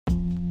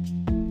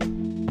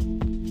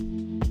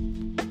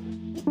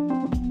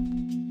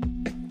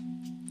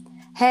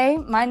Hey,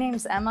 my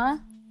name's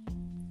Emma.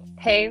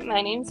 Hey,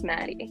 my name's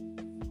Maddie.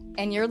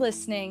 And you're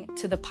listening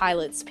to The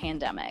Pilot's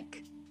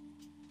Pandemic.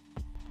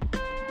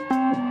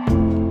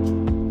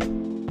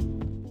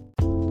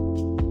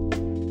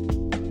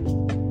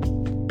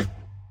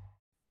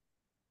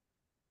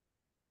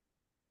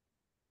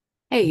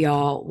 Hey,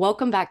 y'all.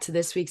 Welcome back to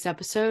this week's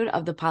episode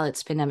of the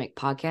Pilot's Pandemic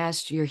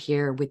podcast. You're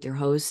here with your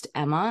host,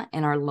 Emma,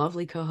 and our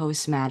lovely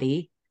co-host,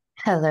 Maddie.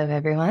 Hello,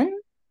 everyone.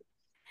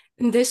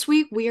 And this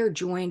week, we are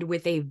joined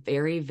with a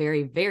very,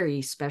 very,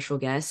 very special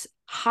guest.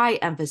 High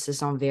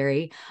emphasis on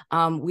very.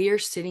 We are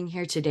sitting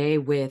here today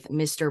with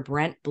Mr.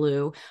 Brent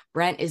Blue.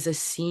 Brent is a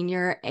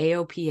senior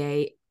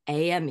AOPA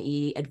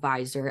AME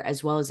advisor,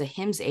 as well as a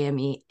HIMS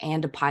AME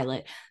and a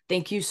pilot.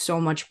 Thank you so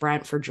much,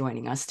 Brent, for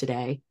joining us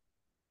today.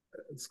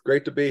 It's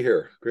great to be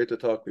here. Great to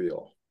talk with you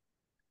all.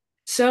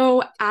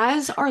 So,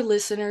 as our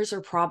listeners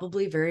are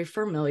probably very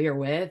familiar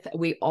with,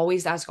 we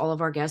always ask all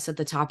of our guests at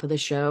the top of the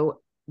show,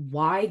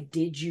 why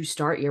did you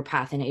start your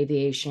path in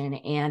aviation?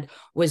 And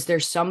was there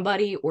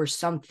somebody or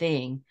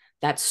something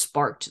that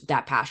sparked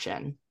that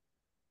passion?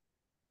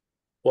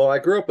 Well, I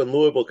grew up in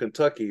Louisville,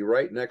 Kentucky,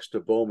 right next to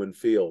Bowman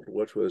Field,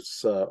 which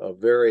was a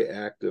very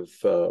active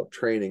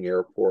training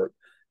airport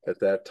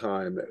at that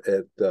time.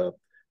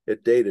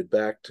 It dated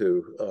back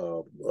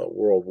to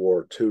World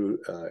War II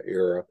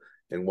era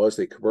and was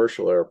the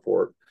commercial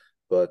airport.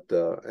 But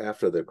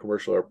after the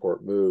commercial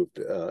airport moved,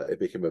 it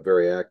became a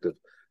very active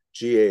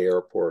GA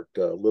airport.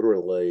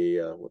 Literally,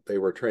 they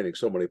were training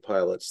so many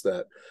pilots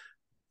that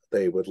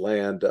they would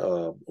land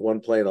one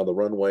plane on the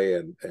runway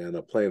and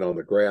a plane on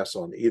the grass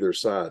on either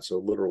side. So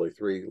literally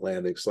 3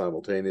 landings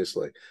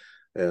simultaneously.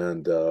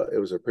 And it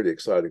was a pretty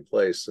exciting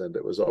place. And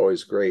it was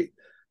always great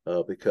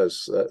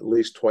because at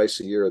least twice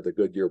a year, the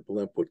Goodyear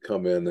blimp would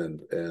come in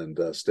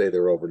and stay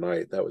there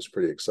overnight. That was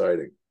pretty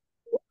exciting.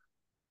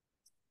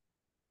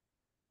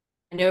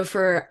 I know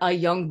for a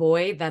young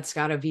boy, that's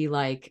got to be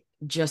like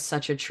just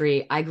such a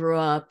treat. I grew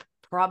up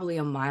probably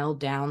a mile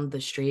down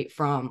the street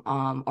from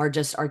our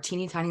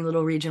teeny tiny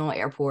little regional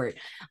airport,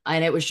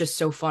 and it was just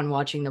so fun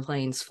watching the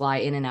planes fly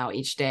in and out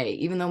each day.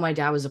 Even though my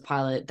dad was a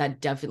pilot, that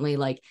definitely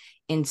like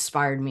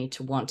inspired me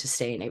to want to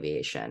stay in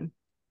aviation.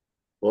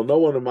 Well, no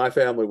one in my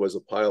family was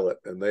a pilot,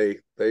 and they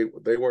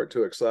weren't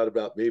too excited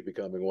about me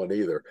becoming one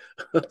either.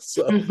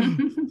 So,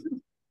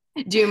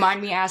 do you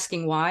mind me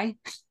asking why?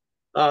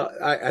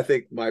 I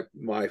think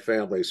my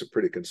family is a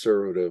pretty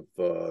conservative,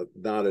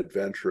 not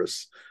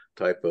adventurous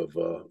type of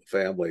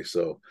family,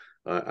 so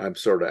I'm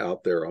sort of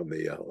out there on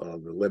the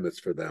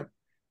limits for them.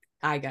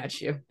 I got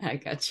you.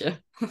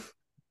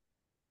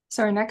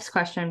 So our next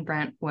question,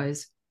 Brent,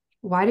 was,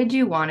 why did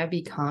you want to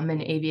become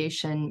an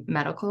aviation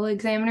medical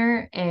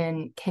examiner?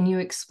 And can you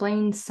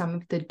explain some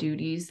of the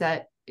duties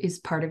that is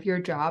part of your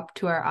job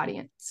to our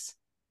audience?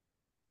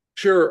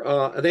 Sure.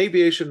 An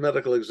aviation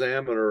medical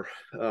examiner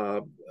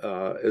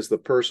is the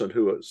person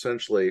who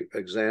essentially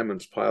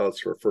examines pilots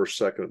for first,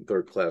 second, and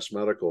third class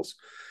medicals.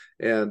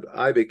 And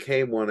I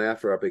became one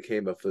after I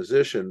became a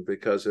physician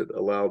because it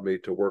allowed me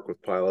to work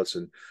with pilots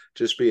and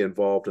just be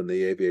involved in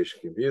the aviation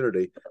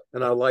community.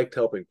 And I liked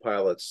helping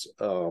pilots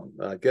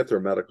get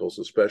their medicals,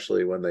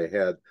 especially when they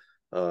had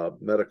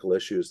medical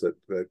issues that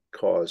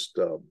caused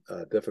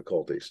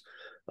difficulties.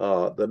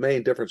 The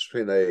main difference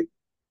between a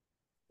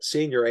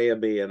senior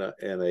AME and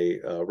a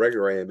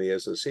regular AME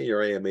is a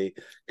senior AME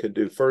can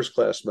do first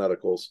class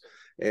medicals,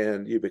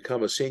 and you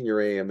become a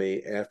senior AME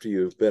after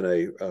you've been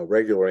a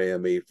regular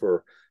AME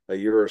for a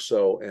year or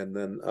so, and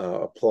then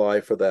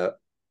apply for that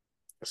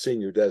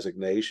senior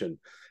designation.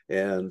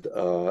 And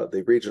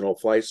the regional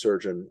flight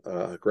surgeon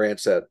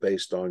grants that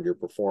based on your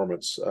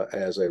performance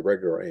as a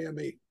regular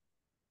AME.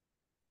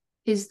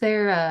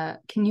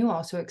 Can you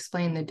also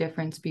explain the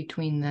difference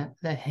between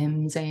the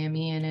HIMS AME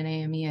and an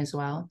AME as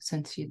well,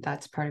 since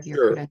that's part of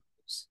your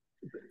credentials?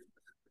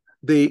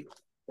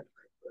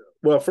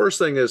 Well, first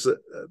thing is that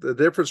the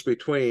difference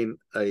between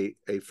a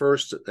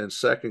first and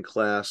second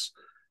class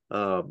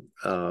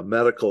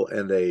medical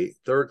and a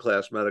third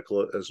class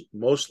medical is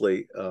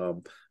mostly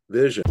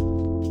vision.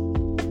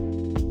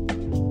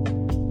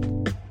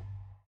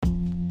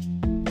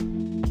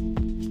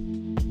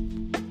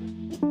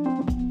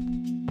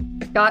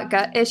 Got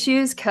gut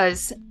issues?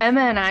 Because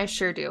Emma and I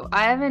sure do.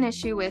 I have an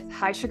issue with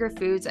high sugar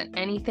foods and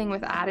anything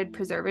with added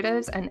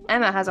preservatives, and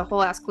Emma has a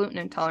whole ass gluten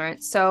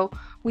intolerance. So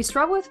we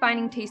struggle with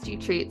finding tasty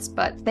treats,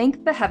 but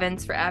thank the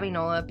heavens for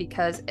Avinola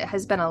because it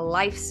has been a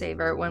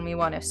lifesaver when we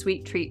want a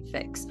sweet treat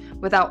fix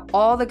without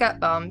all the gut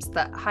bumps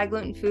that high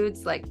gluten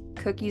foods like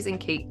cookies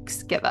and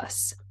cakes give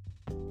us.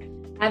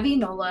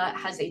 Avinola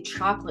has a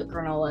chocolate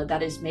granola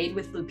that is made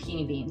with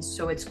lupini beans,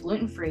 so it's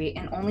gluten-free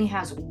and only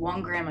has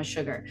 1 gram of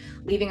sugar,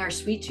 leaving our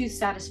sweet tooth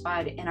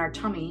satisfied and our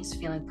tummies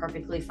feeling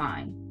perfectly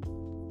fine.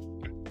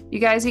 You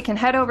guys, you can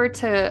head over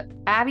to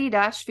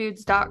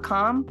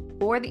avi-foods.com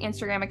or the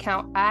Instagram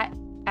account at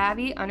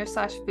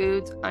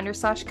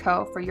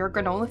avi_foods_co for your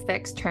granola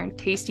fix turned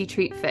tasty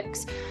treat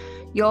fix.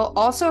 You'll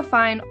also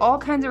find all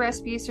kinds of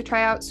recipes to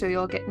try out, so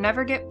you'll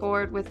never get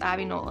bored with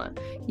Avinola.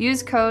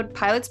 Use code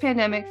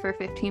PILOTSPANDEMIC for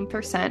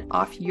 15%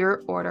 off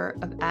your order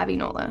of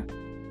Avinola.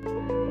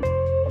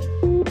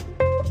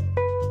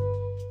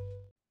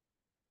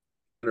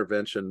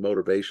 Intervention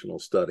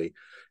motivational study,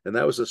 and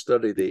that was a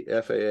study the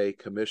FAA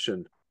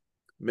commissioned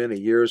many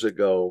years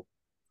ago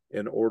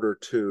in order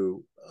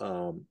to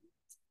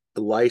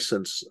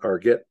license or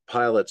get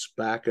pilots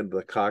back into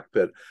the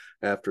cockpit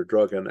after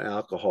drug and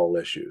alcohol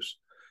issues.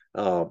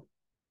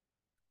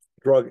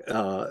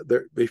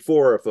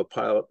 Before, if a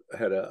pilot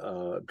had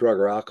a drug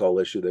or alcohol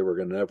issue, they were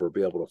going to never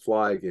be able to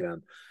fly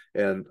again,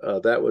 and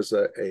that was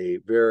a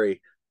very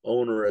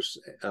onerous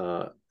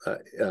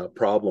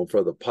problem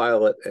for the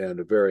pilot and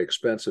a very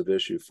expensive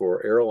issue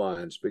for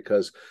airlines,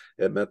 because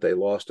it meant they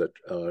lost a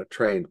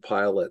trained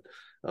pilot,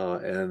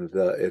 and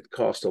it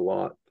cost a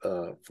lot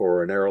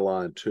for an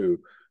airline to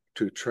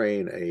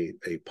train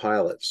a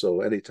pilot. So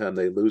anytime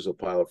they lose a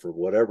pilot for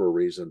whatever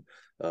reason,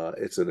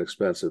 it's an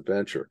expensive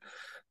venture.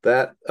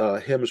 That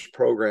HIMS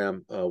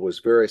program was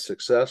very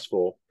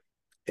successful,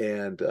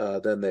 and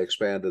then they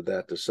expanded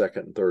that to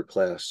second and third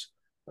class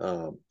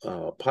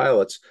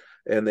pilots,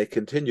 and they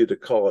continue to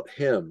call it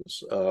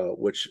HIMS,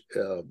 which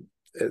I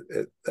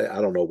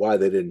don't know why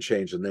they didn't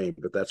change the name,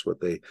 but that's what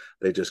they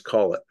just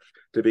call it.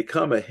 To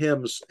become a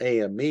HIMS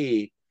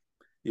AME,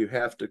 you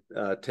have to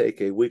take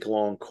a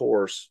week-long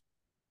course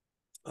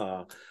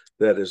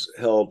that is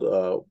held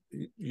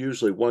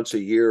usually once a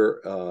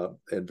year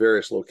in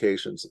various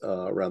locations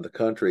around the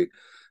country.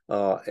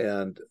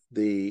 And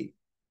the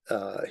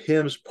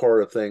HIMS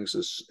part of things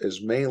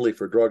is mainly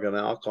for drug and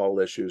alcohol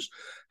issues.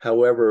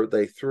 However,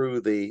 they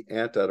threw the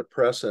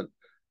antidepressant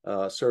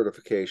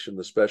certification,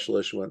 the special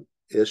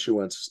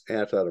issuance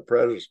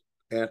antidepressant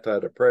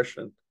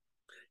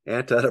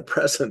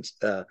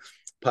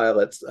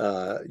pilots,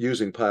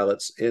 using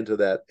pilots into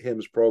that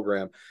HIMS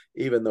program,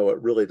 even though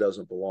it really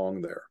doesn't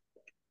belong there.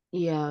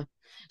 Yeah.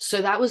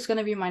 So that was going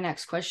to be my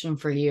next question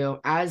for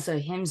you. As a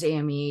HIMS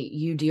AME,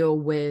 you deal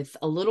with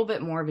a little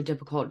bit more of a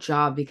difficult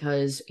job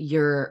because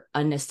you're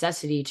a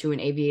necessity to an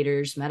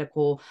aviator's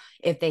medical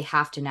if they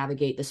have to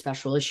navigate the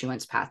special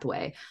issuance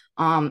pathway.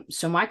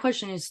 So my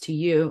question is to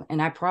you,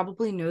 and I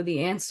probably know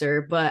the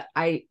answer, but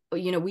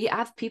we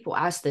have people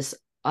ask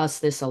us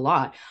this a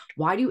lot.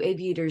 Why do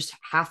aviators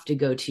have to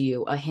go to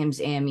you, a HIMS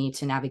AME,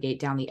 to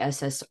navigate down the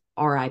SI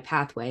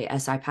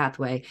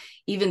pathway,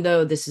 even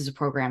though this is a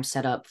program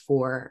set up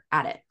for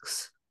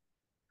addicts?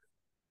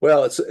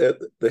 Well,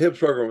 the HIMS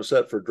program was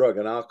set for drug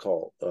and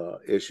alcohol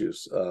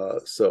issues,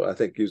 so I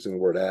think using the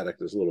word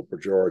addict is a little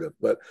pejorative.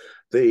 But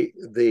the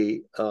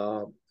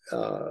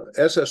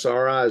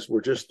SSRIs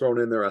were just thrown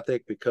in there, I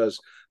think,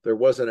 because there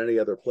wasn't any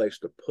other place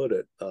to put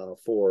it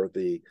for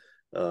the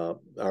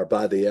or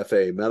by the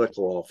FAA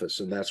medical office,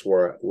 and that's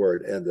where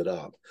it ended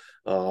up.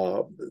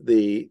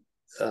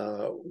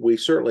 We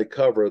certainly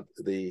cover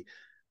the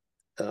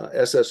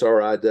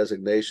SSRI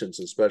designations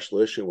and special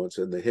issuance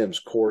in the HIMS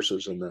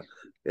courses and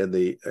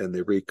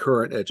the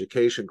recurrent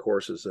education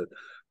courses that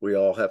we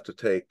all have to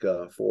take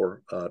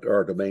or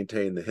to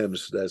maintain the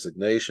HIMS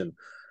designation.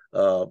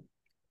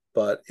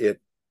 But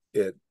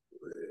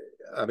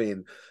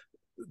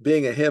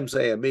being a HIMS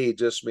AME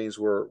just means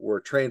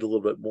we're trained a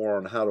little bit more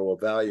on how to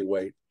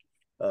evaluate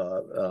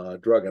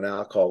drug and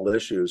alcohol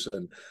issues.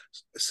 And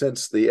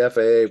since the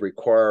FAA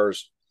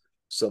requires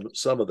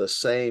some of the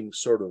same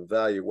sort of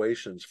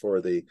evaluations for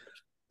the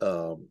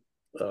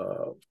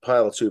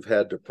pilots who've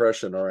had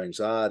depression or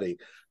anxiety,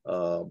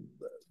 I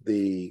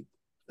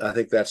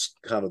think that's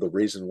kind of the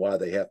reason why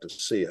they have to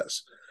see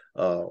us.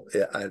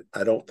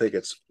 I don't think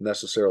it's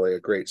necessarily a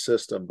great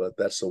system, but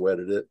that's the way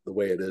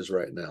it is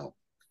right now.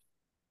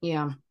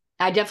 Yeah,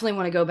 I definitely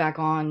want to go back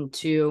on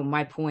to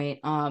my point.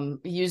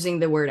 Using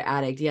the word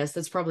addict, yes,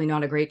 that's probably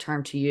not a great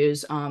term to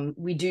use.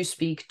 We do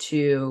speak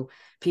to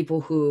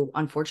people who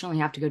unfortunately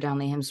have to go down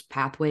the HIMS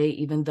pathway,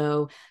 even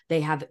though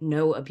they have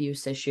no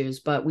abuse issues.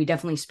 But we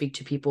definitely speak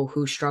to people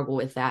who struggle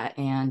with that,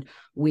 and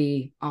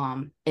we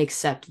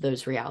accept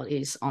those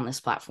realities on this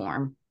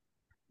platform.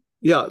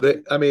 Yeah,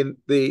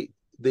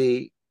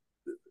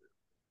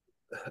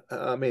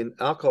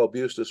 alcohol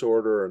abuse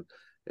disorder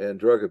and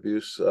drug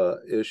abuse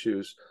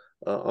issues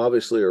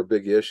obviously are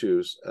big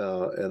issues,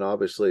 and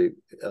obviously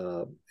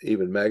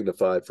even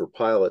magnified for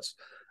pilots.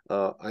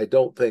 I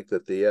don't think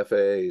that the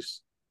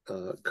FAA's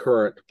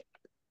current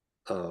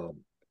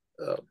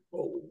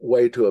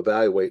way to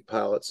evaluate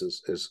pilots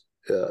is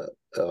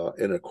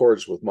in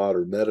accordance with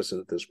modern medicine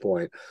at this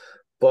point,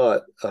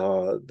 but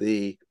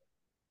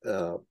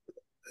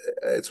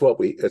it's what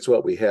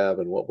we have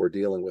and what we're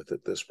dealing with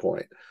at this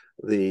point.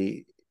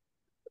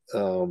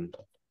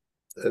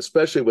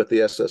 Especially with the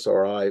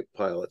SSRI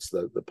pilots,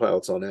 the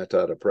pilots on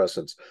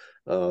antidepressants,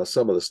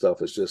 some of the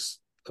stuff is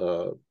just,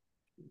 from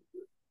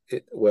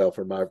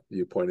my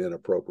viewpoint,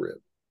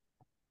 inappropriate.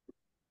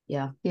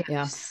 Yeah.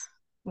 Yes,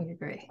 we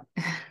agree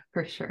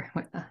for sure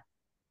with that.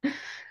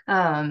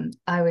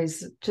 I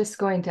was just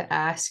going to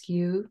ask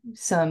you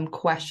some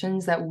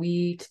questions that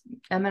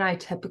Em and I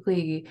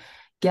typically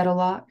get a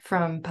lot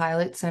from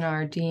pilots in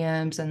our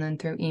DMs and then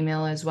through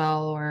email as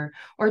well,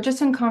 or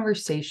just in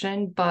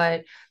conversation.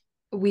 But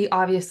we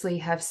obviously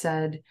have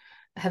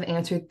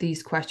answered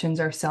these questions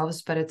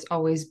ourselves, but it's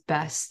always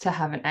best to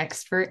have an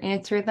expert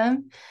answer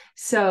them.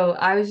 So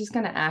I was just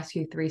going to ask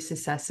you three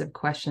successive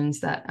questions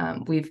that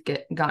we've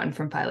gotten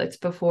from pilots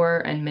before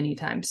and many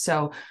times.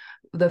 So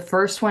the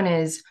first one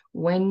is,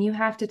 when you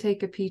have to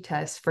take a P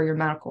test for your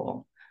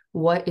medical,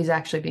 what is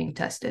actually being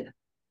tested?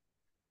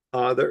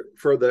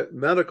 For the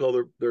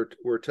medical,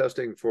 we're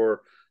testing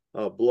for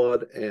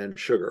blood and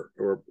sugar,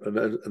 or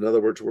in other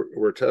words,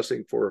 we're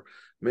testing for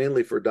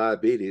mainly for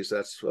diabetes.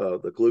 That's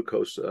the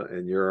glucose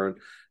in urine,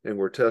 and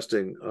we're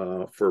testing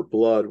for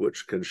blood,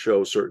 which can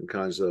show certain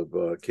kinds of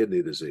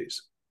kidney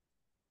disease.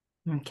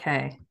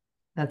 Okay,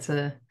 that's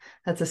a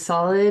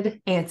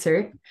solid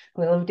answer.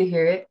 We love to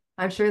hear it.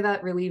 I'm sure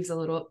that relieves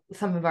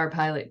some of our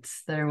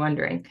pilots that are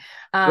wondering.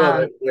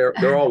 Well,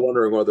 they're all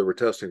wondering whether we're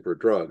testing for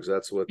drugs.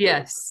 That's what.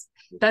 Yes,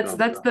 that's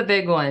the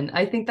big one.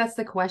 I think that's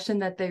the question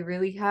that they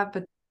really have,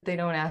 but they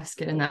don't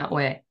ask it in that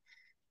way.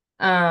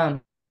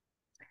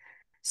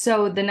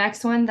 So the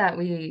next one that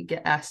we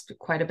get asked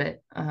quite a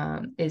bit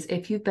is,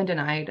 if you've been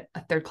denied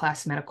a third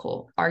class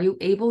medical, are you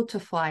able to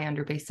fly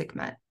under basic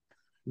med?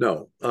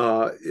 No.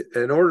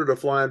 In order to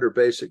fly under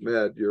basic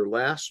med, your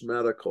last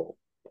medical,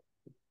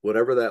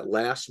 whatever that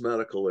last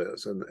medical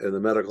is, and the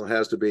medical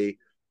has to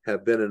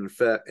have been in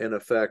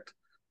effect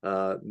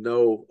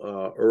no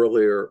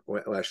earlier.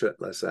 Well, I should.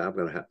 Let's say I'm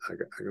going to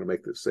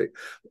make this say.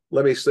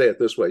 Let me say it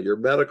this way: your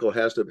medical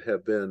has to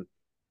have been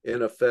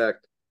in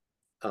effect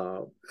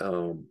by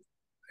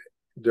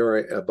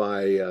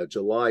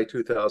July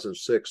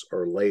 2006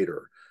 or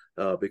later,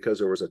 because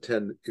there was a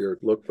 10-year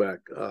look back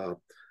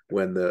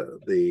when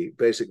the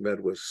basic med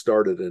was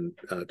started in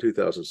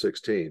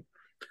 2016.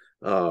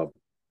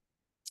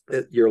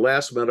 Your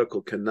last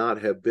medical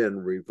cannot have been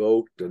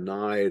revoked,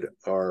 denied,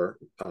 or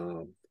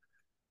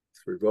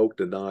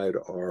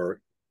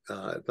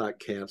not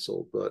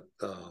canceled, but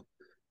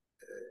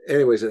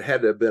anyways, it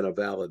had to have been a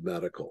valid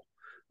medical,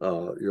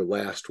 your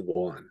last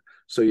one.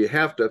 So you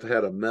have to have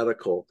had a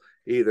medical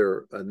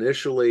either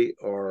initially,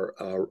 or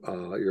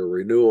your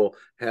renewal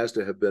has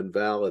to have been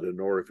valid in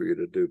order for you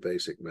to do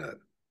basic med.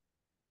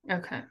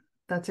 Okay,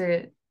 that's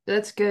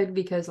good,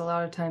 because a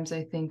lot of times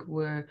I think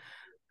we're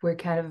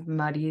kind of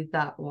muddy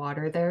that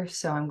water there.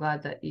 So I'm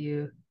glad that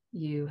you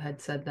had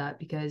said that,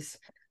 because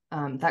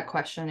that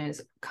question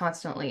is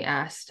constantly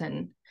asked,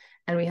 and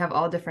we have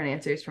all different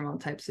answers from all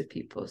types of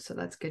people. So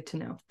that's good to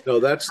know. No,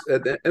 that's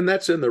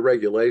in the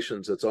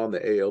regulations. It's on the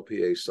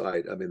AOPA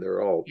site. I mean,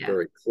 they're all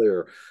very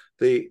clear.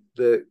 The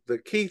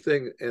key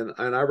thing, and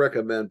I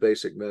recommend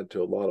basic med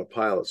to a lot of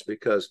pilots,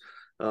 because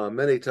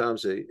many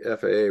times the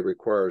FAA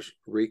requires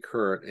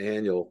recurrent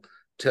annual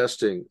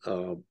testing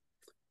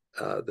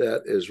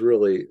that is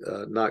really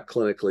not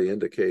clinically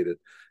indicated,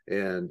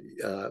 and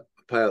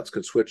pilots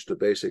can switch to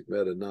basic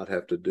med and not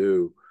have to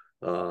do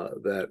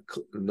those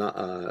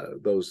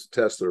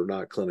tests that are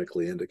not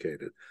clinically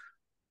indicated.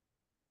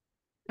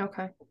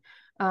 Okay.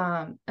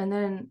 And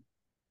then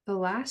the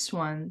last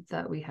one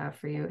that we have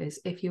for you is,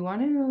 if you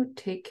want to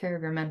take care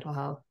of your mental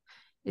health,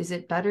 is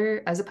it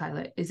better, as a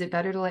pilot, is it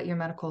better to let your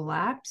medical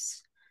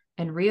lapse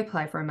and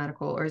reapply for a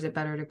medical, or is it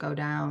better to go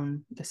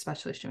down the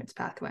special issuance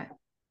pathway?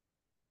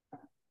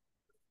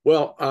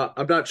 Well,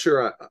 I'm not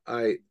sure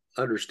I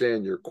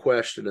understand your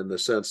question, in the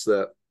sense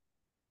that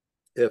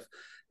if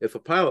a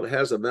pilot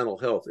has a mental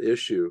health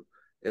issue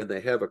and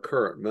they have a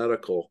current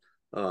medical,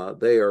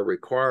 they are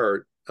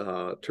required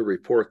to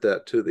report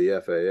that to the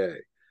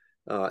FAA.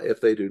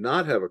 If they do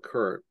not have a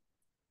current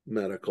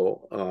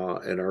medical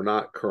and are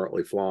not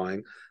currently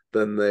flying,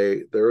 then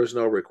there is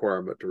no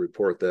requirement to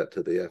report that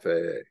to the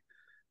FAA.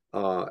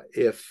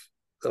 If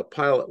a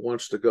pilot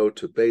wants to go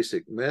to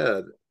basic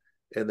med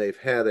and they've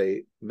had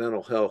a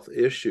mental health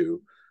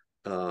issue,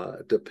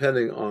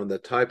 depending on the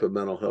type of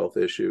mental health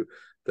issue,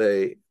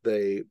 they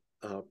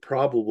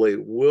probably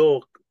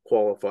will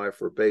qualify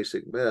for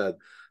basic med,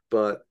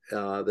 but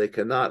they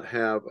cannot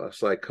have a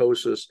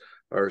psychosis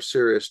or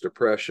serious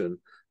depression,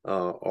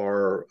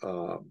 or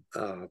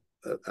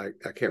I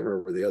can't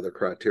remember the other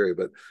criteria,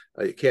 but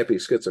you can't be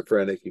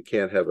schizophrenic, you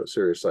can't have a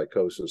serious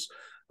psychosis,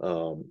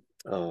 and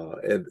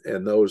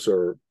those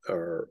are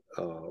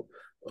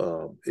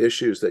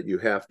issues that you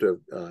have to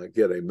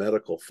get a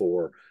medical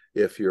for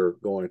if you're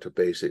going to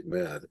basic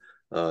med.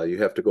 You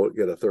have to go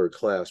get a third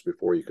class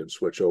before you can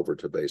switch over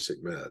to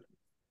basic med.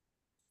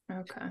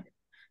 Okay.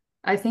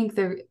 I think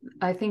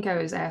I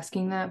was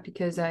asking that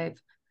because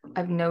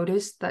I've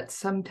noticed that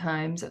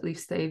sometimes, at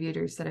least the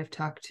aviators that I've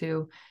talked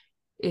to,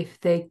 if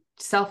they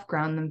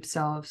self-ground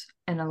themselves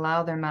and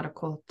allow their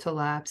medical to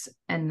lapse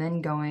and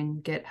then go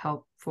and get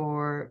help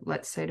for,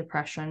 let's say,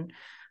 depression,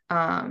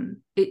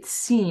 it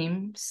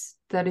seems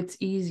that it's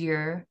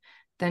easier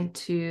than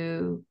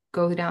to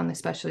go down the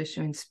special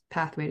issuance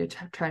pathway to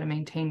try to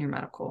maintain your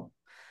medical.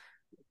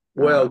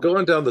 Well,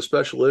 going down the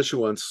special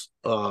issuance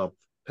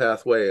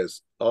pathway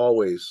is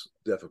always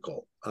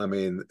difficult. I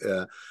mean,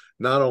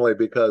 not only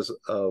because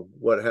of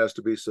what has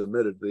to be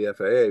submitted to the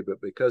FAA,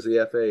 but because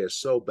the FAA is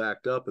so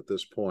backed up at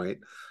this point,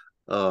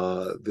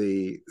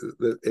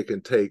 it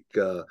can take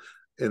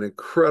an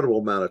incredible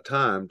amount of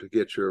time to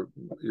get your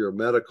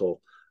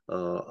medical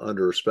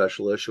under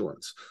special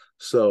issuance.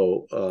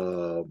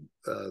 So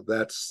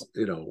that's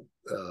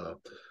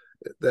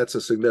that's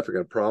a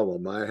significant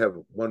problem. I have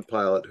one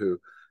pilot who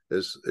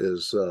is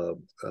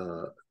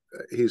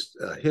he's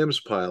a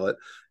HIMS pilot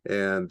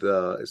and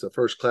is a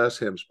first class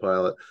HIMS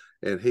pilot,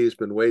 and he's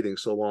been waiting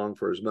so long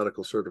for his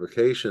medical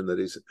certification that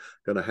he's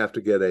going to have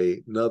to get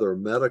another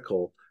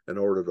medical in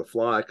order to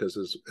fly,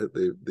 because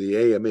the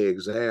AME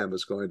exam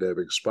is going to have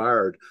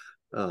expired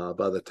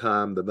by the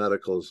time the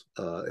medicals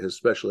his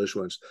special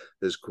issuance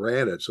is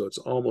granted. So it's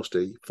almost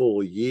a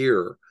full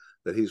year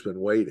that he's been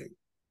waiting.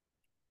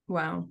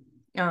 Wow.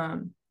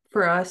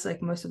 For us,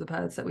 like most of the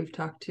pilots that we've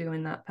talked to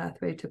in that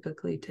pathway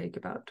typically take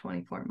about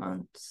 24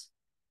 months.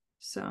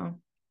 So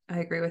I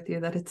agree with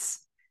you that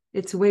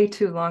it's way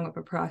too long of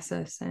a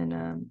process, and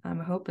I'm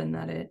hoping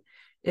that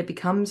it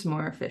becomes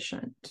more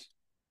efficient.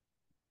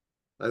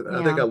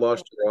 I think I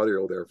lost your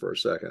audio there for a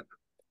second.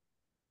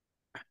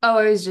 Oh,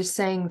 I was just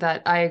saying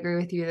that I agree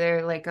with you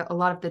there. Like a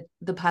lot of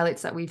the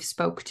pilots that we've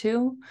spoke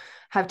to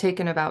have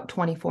taken about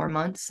 24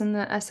 months in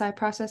the SI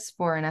process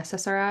for an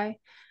SSRI.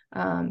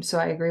 So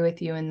I agree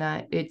with you in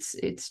that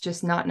it's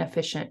just not an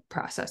efficient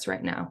process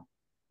right now.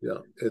 Yeah,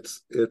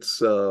 it's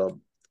it's a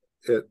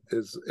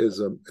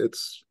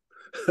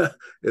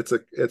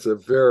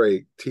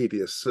very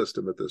tedious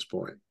system at this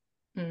point.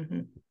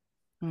 Mm-hmm.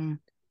 Mm.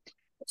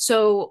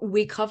 So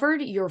we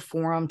covered your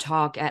forum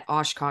talk at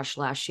Oshkosh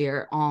last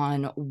year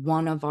on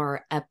one of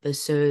our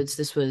episodes.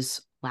 This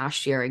was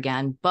last year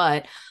again,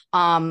 but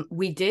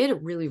we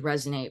did really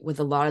resonate with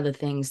a lot of the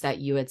things that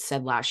you had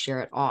said last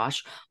year at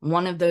Osh.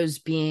 One of those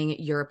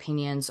being your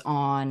opinions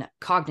on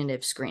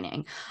cognitive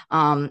screening.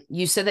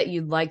 You said that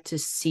you'd like to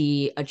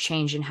see a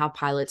change in how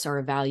pilots are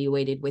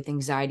evaluated with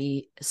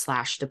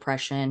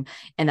anxiety/depression,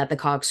 and that the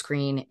cog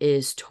screen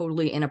is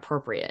totally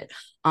inappropriate.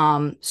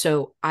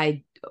 So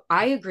I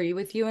agree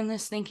with you in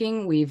this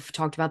thinking. We've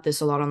talked about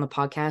this a lot on the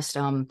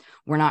podcast.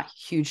 We're not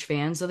huge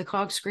fans of the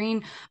cog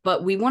screen,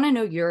 but we want to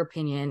know your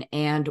opinion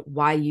and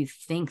why you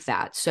think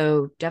that.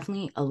 So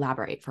definitely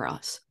elaborate for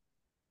us.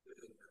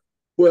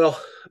 Well,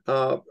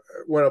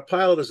 when a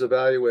pilot is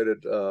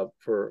evaluated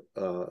for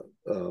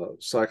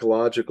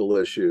psychological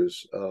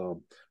issues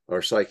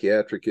or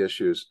psychiatric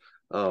issues,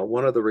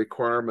 one of the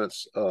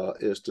requirements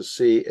is to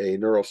see a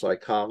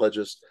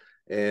neuropsychologist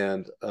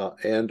and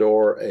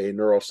or a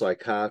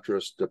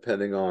neuropsychiatrist,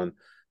 depending on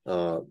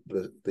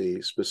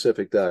the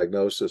specific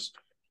diagnosis.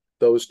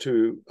 Those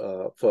two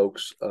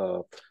folks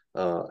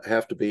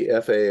have to be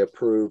FAA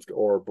approved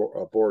or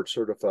board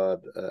certified.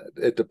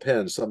 It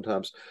depends.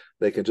 Sometimes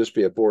they can just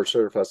be a board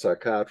certified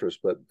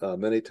psychiatrist, but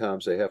many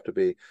times they have to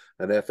be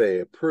an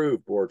FAA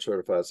approved board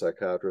certified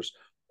psychiatrist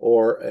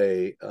or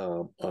a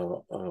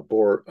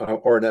board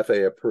or an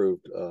FAA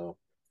approved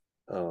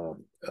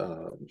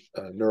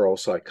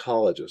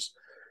neuropsychologist.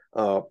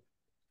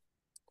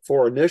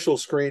 For initial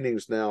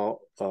screenings now,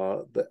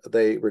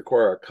 they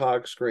require a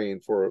cog screen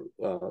for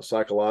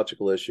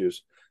psychological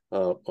issues,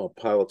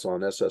 pilots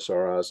on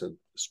SSRIs and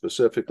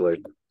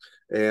specifically,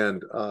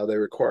 and they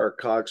require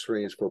cog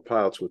screens for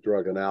pilots with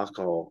drug and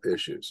alcohol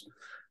issues.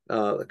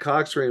 The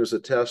cog screen was a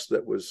test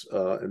that was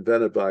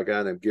invented by a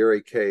guy named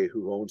Gary Kay,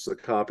 who owns the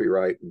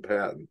copyright and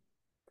patent,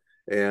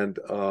 and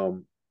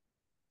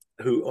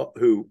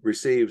who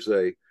receives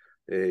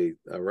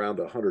around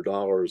 $100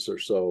 or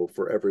so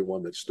for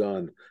everyone that's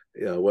done,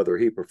 whether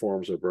he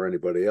performs it or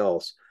anybody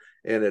else.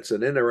 And it's an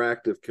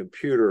interactive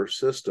computer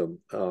system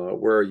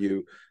where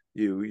you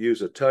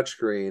use a touch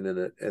screen,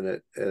 and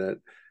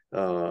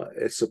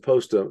it's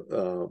supposed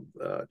to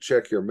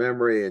check your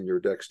memory and your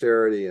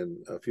dexterity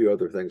and a few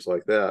other things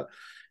like that.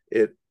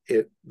 If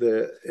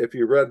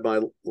you read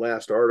my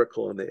last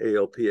article in the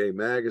AOPA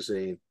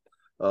magazine,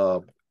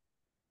 the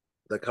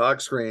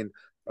cog screen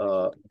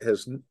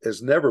has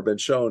never been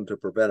shown to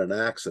prevent an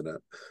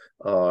accident.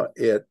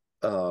 It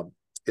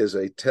is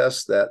a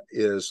test that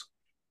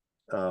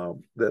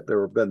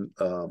there have been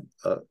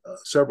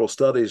several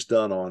studies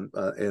done on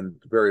in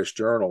various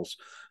journals.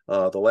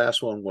 The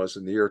last one was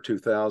in the year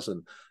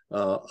 2000.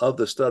 Of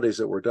the studies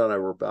that were done, there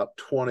were about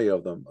 20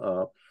 of them.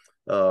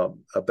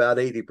 About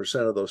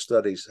 80% of those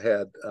studies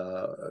had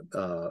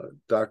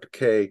Dr.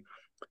 K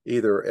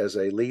either as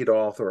a lead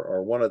author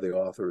or one of the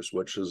authors,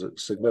 which is a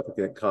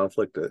significant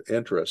conflict of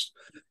interest.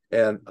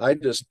 And I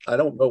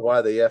don't know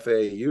why the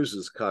FAA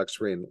uses cog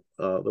screen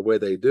the way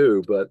they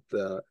do, but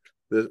I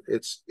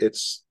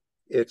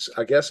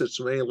guess it's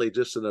mainly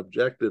just an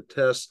objective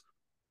test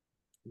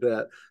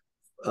that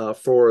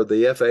for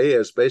the FAA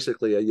is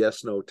basically a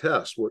yes/no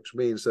test, which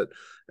means that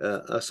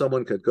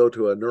someone could go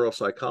to a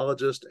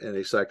neuropsychologist and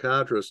a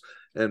psychiatrist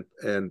and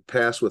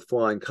pass with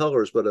flying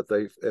colors, but if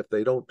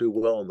they don't do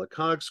well on the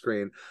cog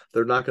screen,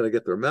 they're not going to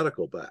get their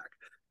medical back.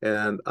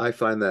 And I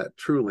find that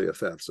truly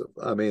offensive.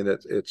 I mean,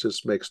 it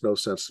just makes no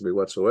sense to me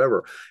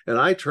whatsoever. And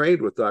I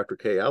trained with Dr.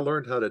 K. I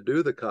learned how to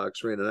do the cog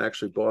screen and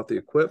actually bought the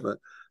equipment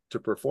to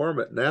perform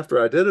it. And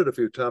after I did it a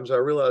few times, I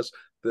realized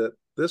that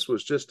this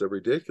was just a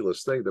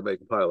ridiculous thing to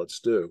make pilots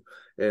do.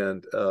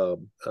 And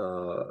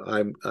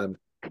I'm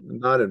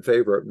not in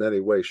favor of it in any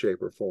way,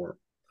 shape, or form.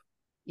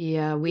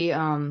 Yeah,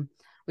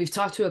 we've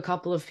talked to a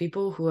couple of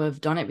people who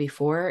have done it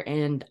before,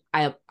 and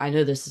I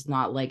know this is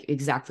not like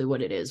exactly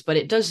what it is, but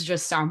it does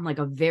just sound like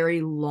a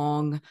very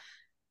long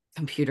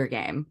computer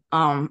game.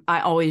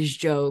 I always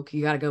joke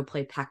you got to go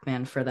play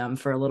Pac-Man for them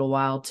for a little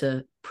while to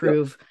Yep.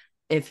 prove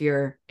if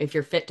you're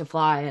fit to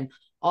fly. And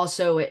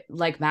also,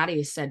 like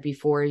Maddie said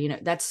before,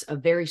 that's a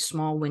very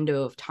small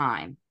window of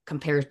time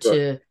compared Right.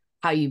 to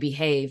how you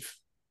behave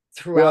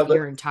Well, throughout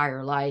your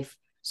entire life.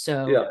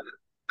 So yeah,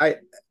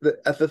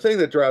 the thing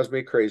that drives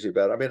me crazy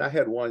about it, I mean, I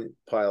had one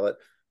pilot,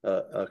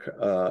 a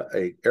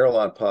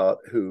airline pilot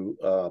who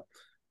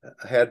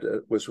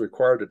was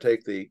required to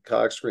take the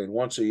cog screen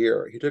once a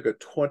year. He took it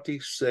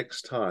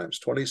 26 times,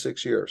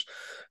 26 years.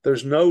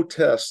 There's no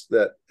test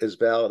that is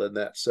valid in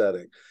that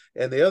setting.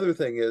 And the other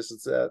thing is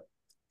that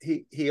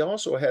he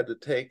also had to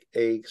take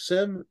a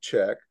sim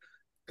check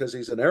because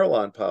he's an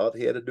airline pilot.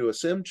 He had to do a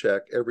sim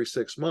check every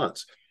 6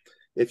 months.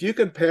 If you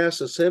can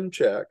pass a sim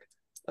check,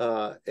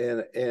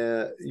 and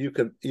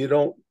you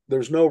don't,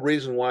 there's no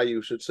reason why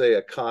you should say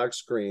a cog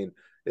screen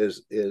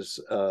is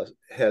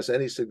has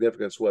any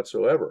significance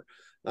whatsoever.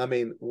 I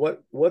mean,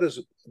 what is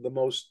the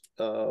most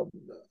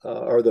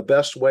or the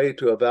best way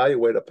to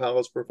evaluate a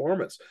pilot's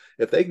performance?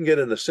 If they can get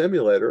in a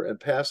simulator and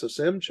pass a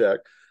sim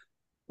check,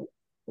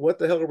 what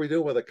the hell are we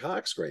doing with a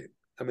cog screen?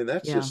 I mean,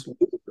 that's yeah, just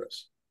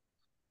ludicrous.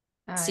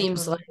 I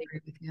seems totally like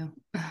agree with you.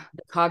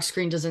 the cog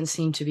screen doesn't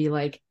seem to be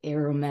like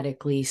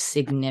aerometrically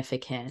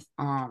significant.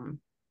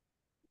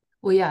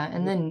 Well, yeah,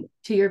 and then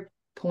to your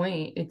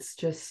point, it's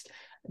just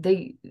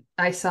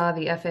I saw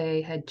the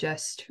FAA had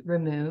just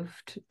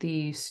removed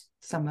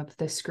some of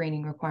the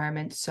screening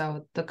requirements,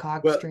 so the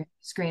cog Well,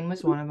 screen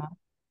was one of them.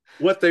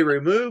 what they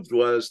removed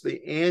was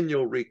the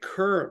annual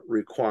recurrent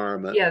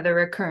requirement. Yeah, the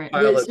recurrent.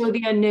 Pilots, So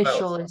the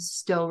initial pilots. is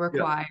still Yeah,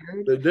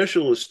 required. the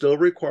initial is still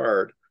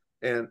required,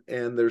 and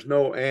there's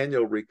no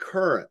annual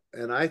recurrent.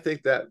 And I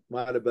think that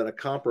might have been a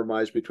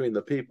compromise between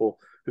the people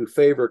who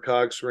favor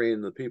cog screen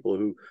and the people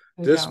who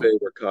We don't.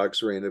 disfavor cog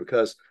screen,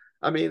 because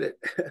I mean,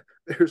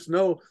 there's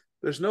no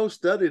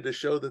study to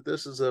show that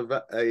this is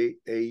a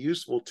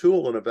useful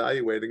tool in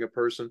evaluating a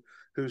person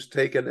who's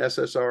taken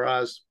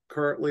SSRIs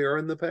currently or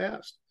in the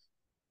past.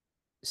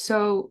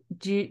 So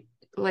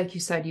like you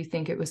said, you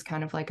think it was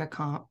kind of like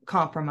a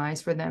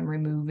compromise for them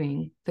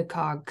removing the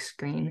cog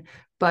screen,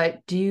 but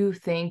do you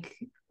think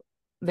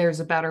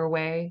there's a better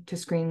way to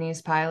screen these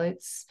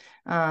pilots,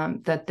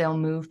 that they'll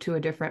move to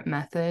a different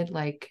method,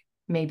 like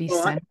maybe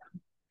Well, send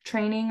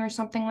training or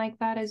something like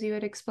that, as you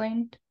had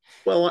explained?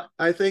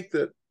 I think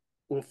that,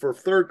 well, for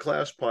third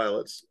class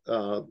pilots,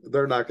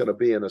 they're not going to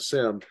be in a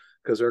sim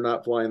because they're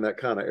not flying that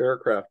kind of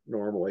aircraft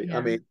normally. Yeah.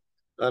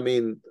 I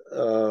mean,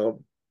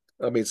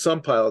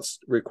 some pilots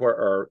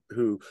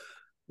who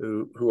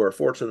are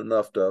fortunate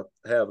enough to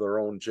have their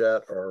own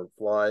jet or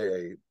fly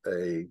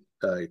a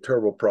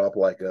turboprop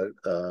like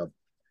a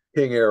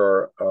King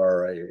Air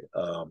or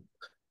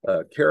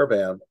a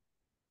Caravan.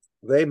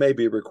 They may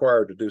be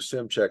required to do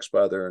sim checks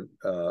by their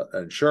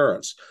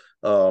insurance,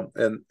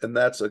 and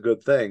that's a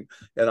good thing.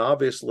 And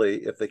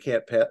obviously, if they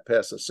can't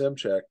pass a sim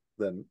check,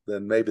 then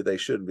maybe they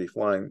shouldn't be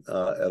flying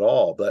at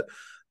all. But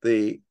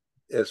the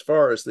as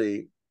far as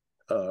the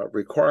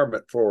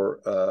requirement for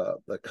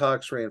the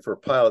cog screen for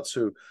pilots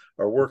who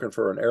are working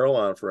for an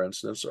airline, for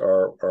instance,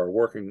 or are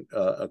working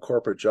a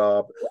corporate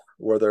job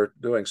where they're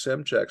doing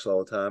sim checks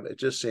all the time, it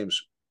just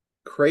seems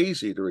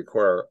crazy to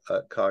require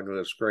a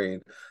cognitive screen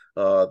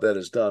that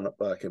is done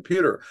by a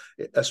computer,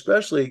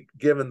 especially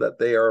given that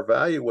they are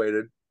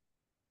evaluated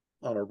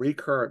on a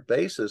recurrent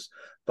basis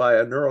by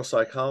a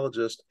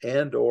neuropsychologist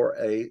and or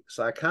a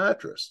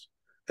psychiatrist.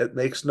 It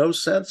makes no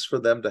sense for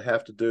them to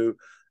have to do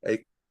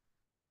a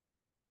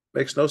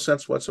makes no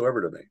sense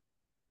whatsoever to me.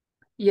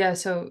 Yeah,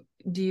 so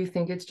do you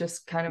think it's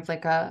just kind of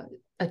like a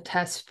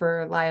test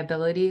for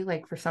liability,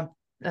 like for some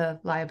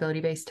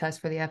liability-based test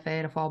for the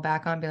FAA to fall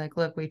back on, be like,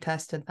 look, we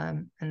tested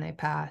them and they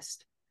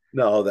passed?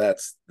 No,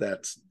 that's I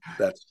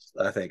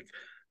think,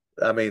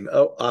 I mean,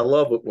 oh, I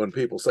love it when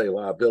people say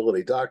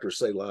liability. Doctors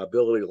say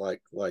liability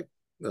like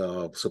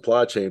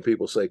supply chain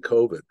people say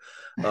COVID.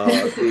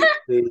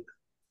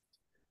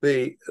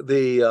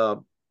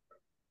 The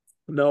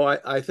no,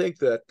 I think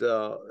that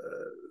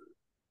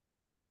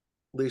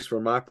at least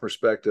from my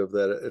perspective,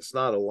 that it's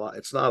not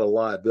a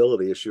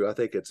liability issue. I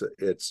think it's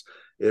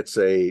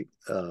it's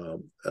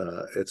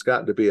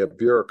gotten to be a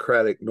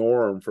bureaucratic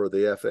norm for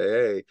the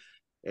FAA,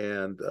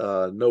 and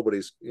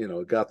nobody's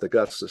got the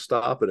guts to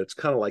stop it. It's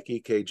kind of like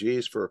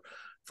EKGs for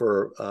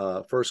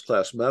first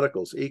class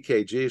medicals.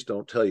 EKGs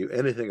don't tell you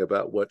anything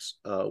about what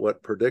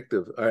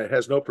predictive. It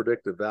has no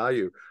predictive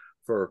value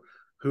for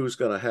who's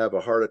going to have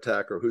a heart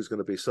attack or who's going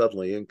to be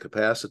suddenly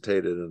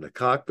incapacitated in the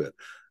cockpit.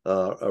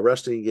 a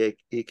resting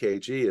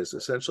EKG is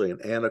essentially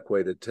an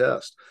antiquated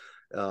test.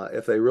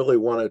 If they really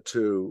wanted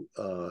to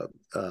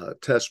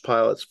test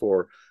pilots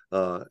for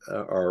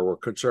or were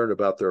concerned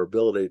about their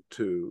ability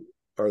to,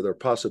 or their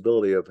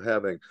possibility of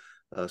having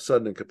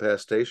sudden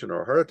incapacitation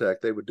or a heart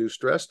attack, they would do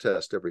stress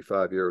tests every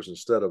 5 years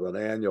instead of an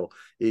annual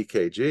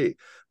EKG.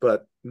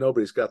 But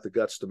nobody's got the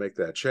guts to make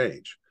that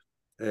change.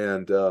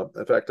 And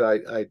in fact, I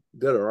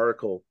did an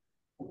article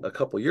a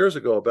couple of years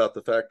ago about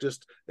the fact,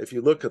 just if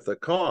you look at the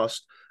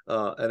cost,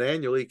 an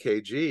annual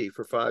EKG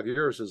for 5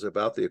 years is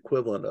about the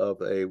equivalent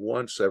of a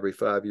once every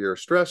 5 year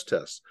stress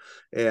test.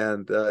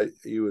 And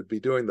you would be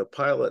doing the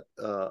pilot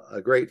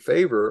a great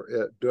favor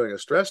at doing a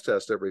stress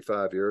test every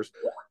 5 years,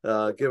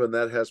 given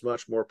that has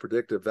much more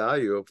predictive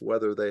value of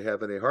whether they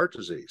have any heart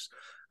disease.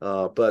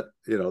 But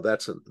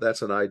that's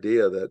an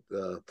idea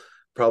that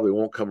probably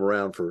won't come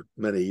around for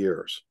many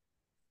years.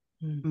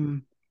 Mm-hmm.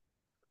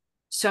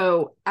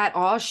 So at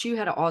OSH, you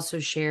had also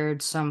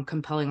shared some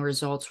compelling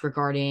results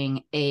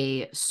regarding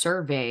a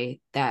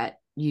survey that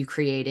you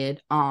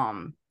created.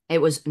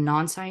 It was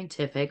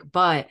non-scientific,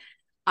 but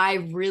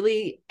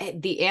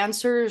the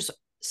answers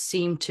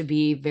seem to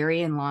be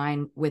very in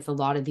line with a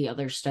lot of the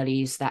other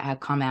studies that have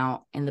come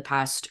out in the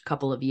past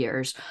couple of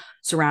years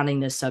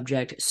surrounding this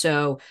subject.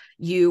 So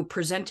you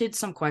presented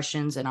some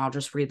questions, and I'll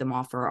just read them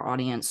off for our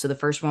audience. So the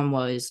first one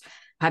was,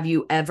 have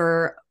you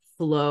ever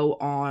been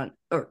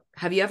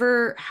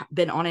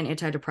on an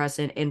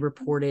antidepressant and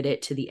reported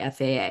it to the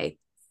FAA?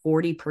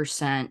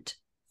 40%,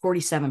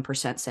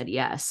 47% said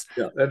yes.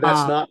 Yeah, and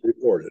that's not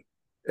reported.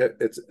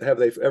 It's have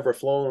they ever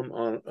flown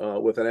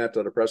on with an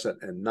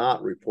antidepressant and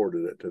not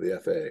reported it to the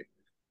FAA?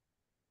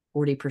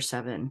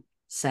 47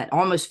 said,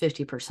 almost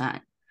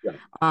 50%.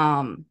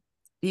 Yeah.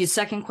 The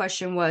second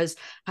question was,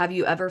 have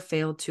you ever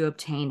failed to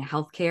obtain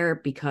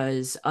healthcare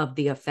because of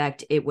the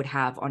effect it would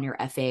have on your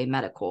FAA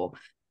medical?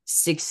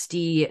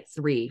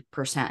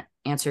 63%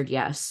 answered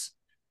yes.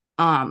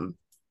 The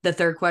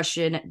third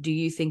question, do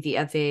you think the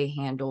FAA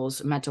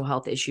handles mental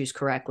health issues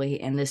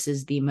correctly? And this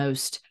is the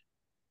most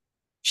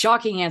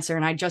shocking answer.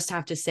 And I just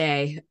have to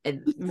say,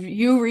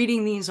 you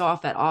reading these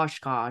off at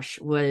Oshkosh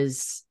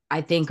was,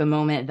 I think, a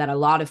moment that a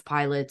lot of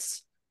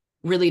pilots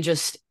really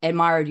just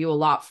admired you a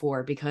lot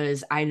for,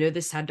 because I know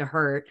this had to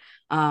hurt.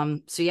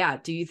 So yeah,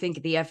 do you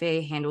think the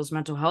FAA handles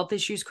mental health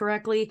issues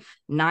correctly?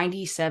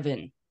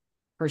 97%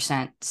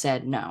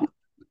 said no.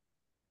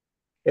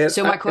 And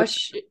so my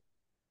question.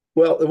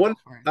 Well, the one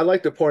I'd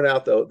like to point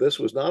out, though, this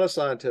was not a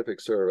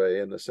scientific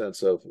survey in the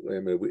sense of, I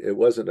mean, it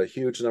wasn't a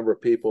huge number of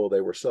people. They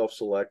were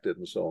self-selected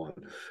and so on.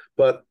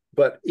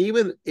 But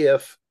even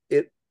if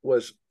it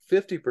was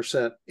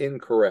 50%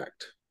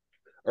 incorrect,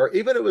 or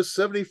even it was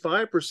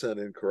 75%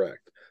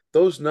 incorrect,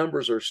 those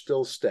numbers are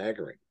still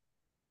staggering.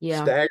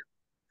 Yeah.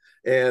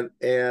 Staggering.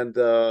 And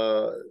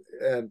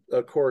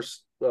of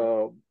course,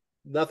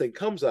 nothing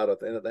comes out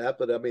of that.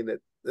 But I mean,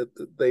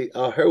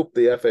 I hope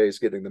the FAA is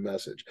getting the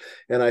message,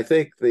 and I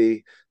think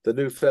the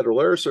new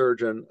federal air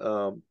surgeon,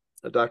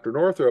 Dr.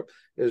 Northrup,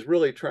 is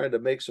really trying to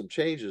make some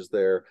changes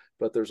there.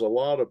 But there's a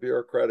lot of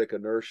bureaucratic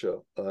inertia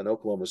in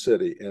Oklahoma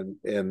City,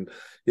 and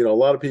a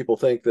lot of people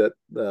think that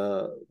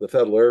the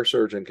federal air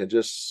surgeon can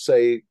just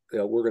say,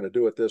 we're going to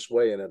do it this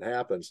way, and it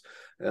happens,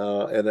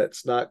 and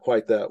it's not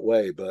quite that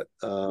way. But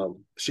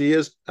she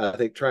is, I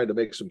think, trying to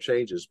make some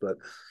changes, but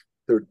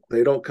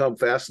they don't come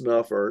fast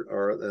enough,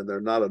 and there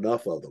are not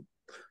enough of them.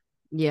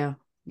 Yeah.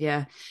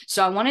 Yeah.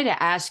 So I wanted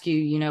to ask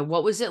you,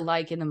 what was it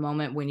like in the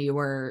moment when you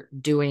were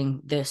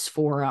doing this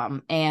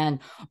forum,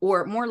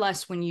 or more or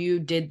less when you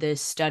did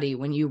this study,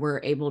 when you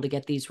were able to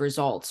get these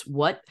results,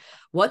 what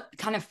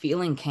kind of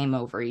feeling came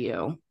over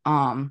you,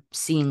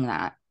 seeing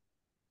that?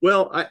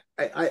 Well,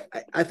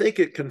 I think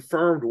it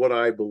confirmed what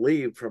I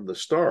believed from the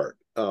start,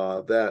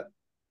 that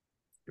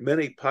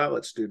many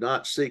pilots do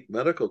not seek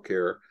medical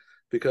care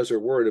because they're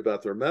worried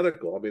about their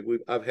medical. I mean,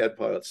 I've had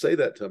pilots say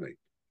that to me.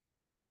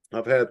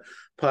 I've had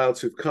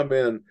pilots who've come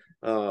in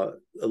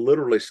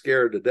literally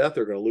scared to death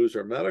they're going to lose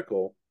their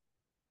medical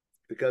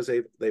because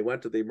they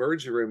went to the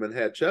emergency room and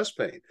had chest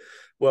pain.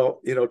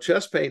 Well,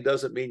 chest pain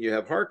doesn't mean you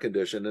have heart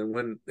condition,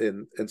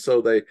 and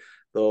so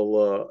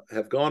they'll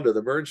have gone to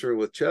the emergency room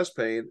with chest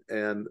pain,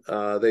 and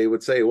they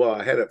would say, "Well,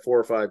 I had it 4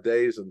 or 5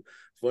 days, and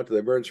went to the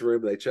emergency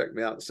room. They checked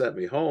me out and sent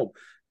me home."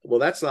 Well,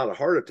 that's not a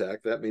heart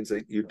attack. That means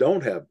that you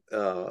don't have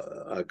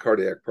a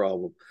cardiac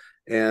problem.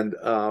 And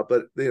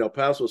but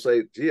pilots will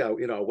say, "Gee, I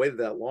waited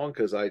that long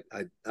because I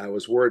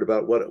was worried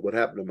about what would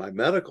happen to my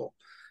medical,"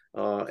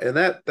 and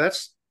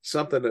that's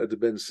something that had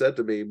been said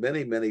to me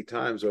many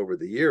times over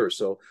the years.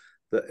 So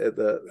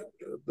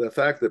the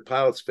fact that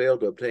pilots fail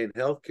to obtain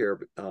health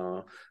care,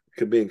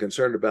 being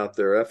concerned about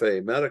their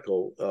FAA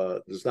medical,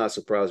 does not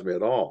surprise me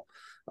at all.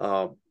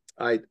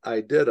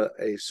 I did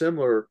a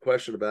similar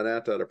question about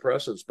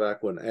antidepressants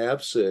back when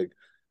AVSIG,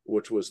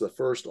 which was the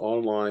first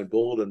online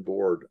bulletin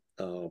board.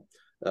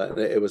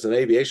 It was an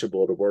aviation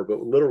bulletin board, but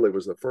literally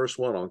was the first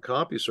one on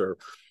CompuServe.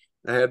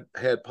 I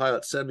had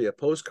pilots send me a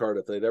postcard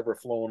if they'd ever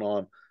flown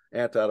on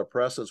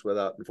antidepressants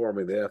without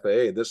informing the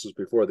FAA. And this is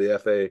before the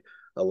FAA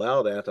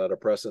allowed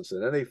antidepressants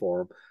in any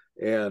form.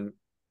 And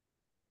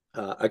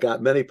I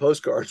got many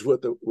postcards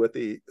with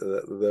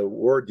the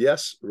word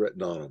yes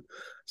written on them.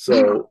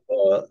 So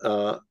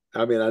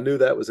I mean, I knew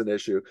that was an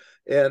issue,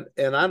 and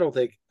I don't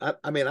think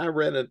I mean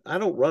I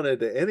don't run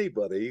into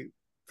anybody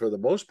for the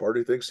most part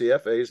who thinks the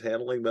FAA is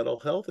handling mental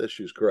health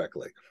issues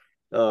correctly.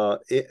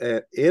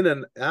 In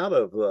and out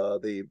of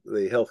the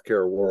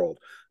healthcare world,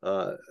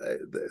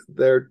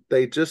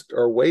 they just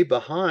are way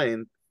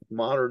behind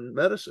modern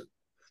medicine.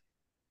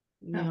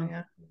 Oh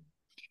yeah.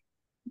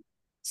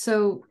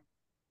 So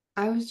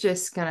I was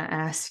just gonna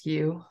ask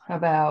you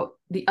about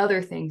the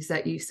other things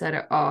that you said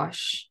at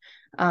OSH,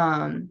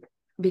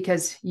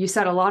 because you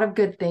said a lot of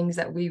good things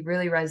that we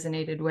really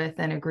resonated with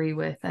and agree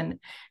with,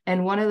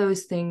 and one of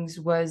those things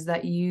was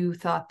that you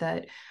thought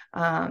that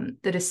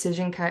the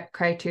decision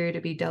criteria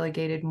to be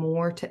delegated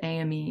more to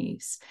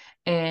AMEs,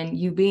 and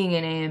you being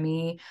an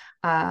AME,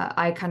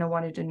 I kind of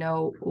wanted to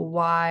know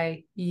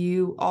why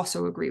you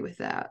also agree with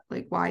that,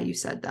 like why you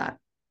said that.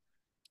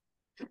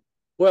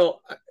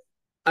 Well,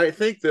 I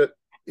think that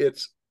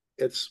it's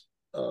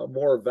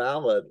more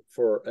valid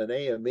for an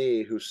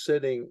AME who's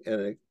sitting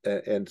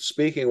and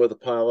speaking with the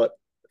pilot,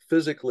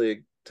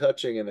 physically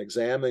touching and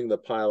examining the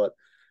pilot,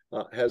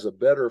 has a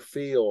better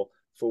feel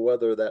for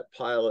whether that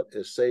pilot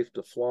is safe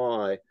to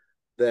fly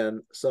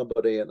than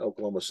somebody in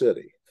Oklahoma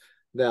City.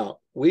 Now,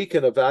 we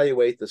can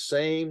evaluate the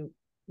same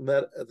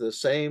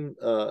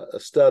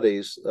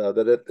studies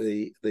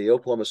that the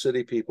Oklahoma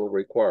City people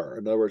require.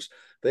 In other words,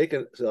 they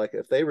can, like,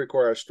 if they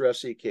require a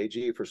stress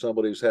EKG for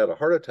somebody who's had a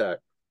heart attack,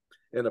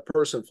 and a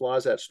person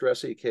flies that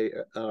stress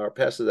EKG or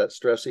passes that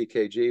stress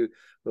EKG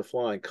with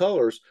flying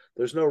colors,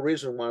 there's no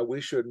reason why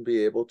we shouldn't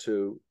be able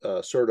to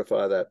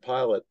certify that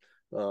pilot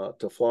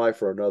to fly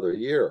for another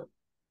year.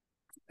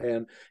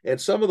 And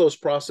some of those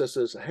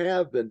processes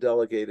have been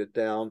delegated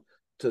down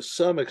to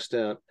some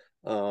extent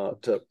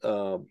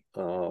to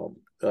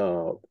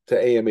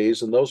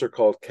AMEs, and those are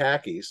called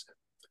khakis.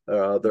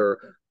 They're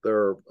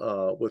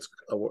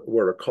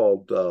what are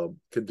called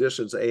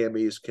conditions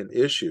AMEs can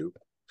issue,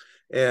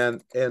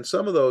 and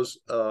some of those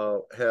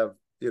have,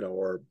 you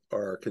know,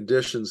 are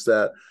conditions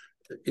that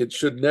it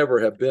should never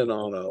have been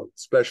on a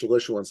special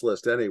issuance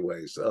list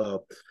anyways. I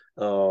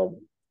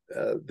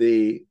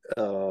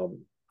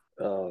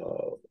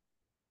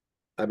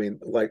mean,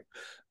 like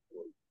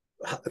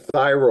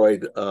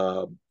thyroid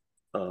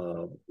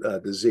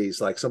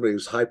disease, like somebody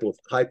who's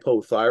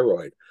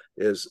hypothyroid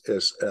is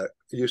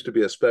used to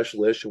be a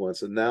special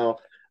issuance, and now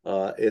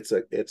it's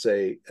a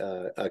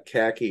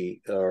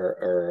khaki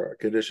or a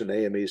condition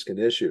AMEs can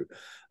issue.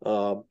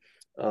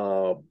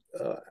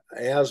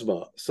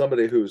 Asthma,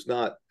 somebody who's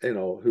not, you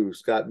know,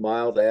 who's got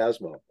mild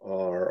asthma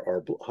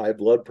or high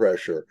blood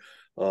pressure,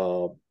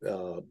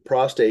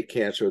 prostate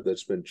cancer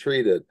that's been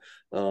treated.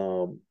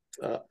 I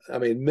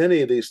mean,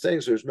 many of these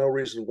things, there's no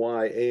reason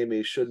why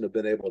AME shouldn't have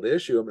been able to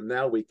issue them, and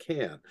now we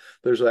can.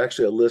 There's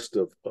actually a list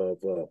of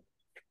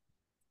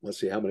let's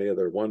see how many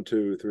other 1,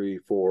 2, 3,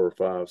 4,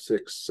 5,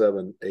 6,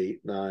 7, 8,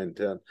 9,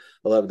 10,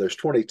 11. There's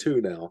 22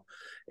 now,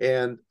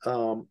 and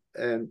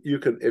you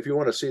can, if you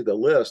want to see the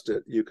list,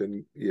 you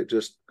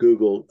just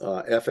Google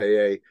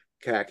FAA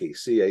CACI,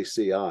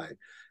 CACI,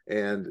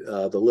 and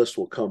the list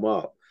will come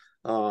up.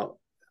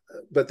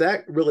 But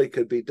that really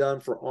could be done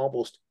for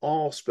almost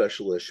all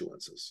special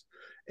issuances.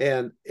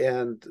 And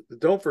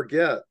don't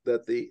forget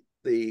that the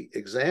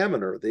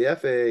examiner, the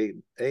FAA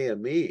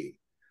AME,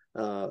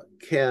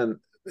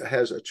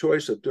 has a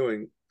choice of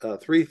doing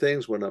three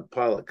things when a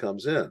pilot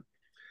comes in.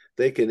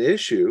 They can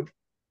issue,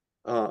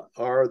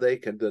 or they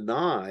can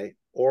deny,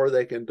 or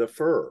they can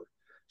defer.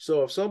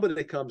 So if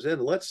somebody comes in,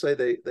 let's say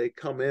they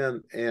come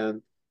in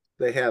and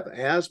they have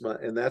asthma,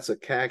 and that's a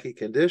khaki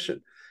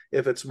condition.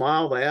 If it's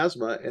mild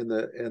asthma and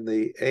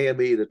the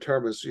AME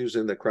determines,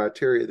 using the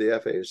criteria the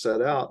FAA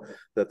set out,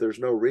 that there's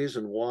no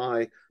reason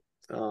why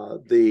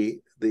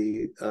he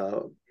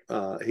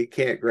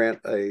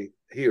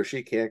or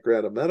she can't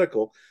grant a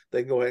medical,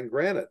 they can go ahead and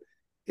grant it.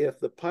 If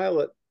the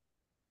pilot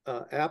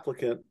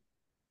applicant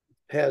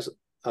has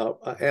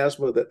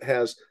asthma that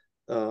has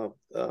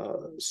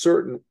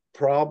certain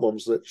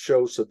problems that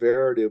show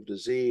severity of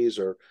disease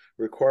or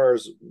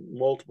requires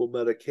multiple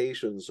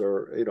medications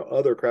or, you know,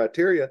 other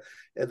criteria,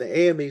 and the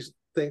AME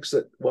thinks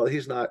that, well,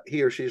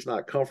 he or she's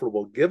not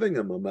comfortable giving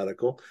him a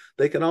medical,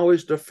 they can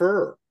always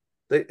defer.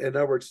 In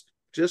other words,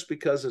 just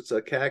because it's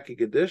a khaki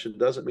condition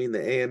doesn't mean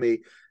the AME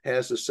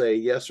has to say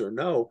yes or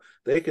no.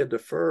 They can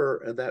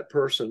defer, and that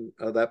person,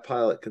 that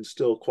pilot, can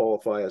still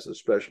qualify as a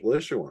special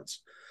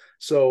issuance.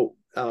 So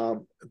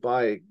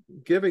by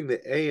giving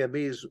the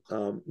AMEs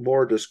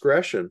more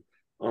discretion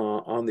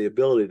on the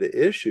ability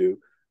to issue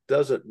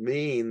doesn't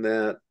mean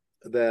that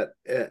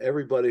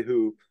everybody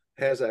who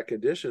has that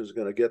condition is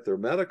going to get their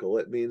medical.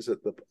 It means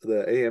that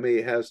the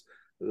AME has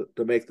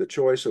to make the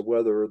choice of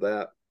whether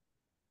that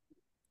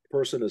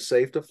person is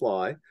safe to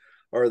fly,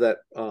 or that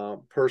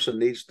person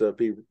needs to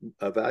be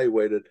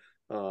evaluated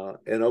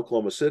in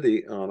Oklahoma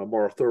City on a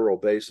more thorough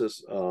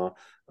basis, or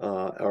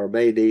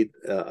may need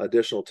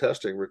additional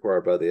testing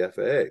required by the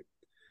FAA.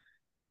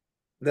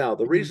 Now,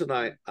 the reason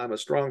I'm a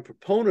strong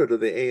proponent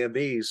of the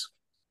AMEs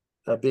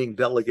being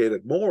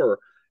delegated more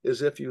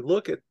is if you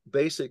look at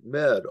basic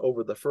med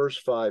over the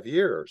first 5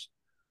 years,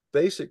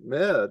 basic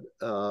med,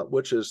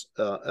 which is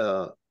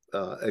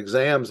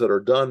exams that are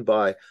done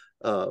by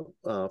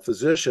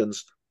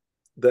physicians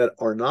that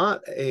are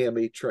not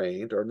AME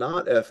trained or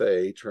not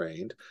FAA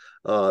trained.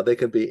 They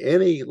can be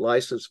any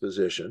licensed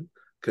physician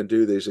can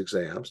do these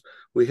exams.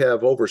 We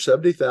have over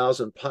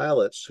 70,000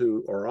 pilots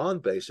who are on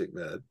basic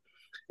med,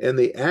 and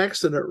the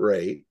accident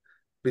rate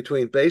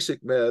between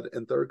basic med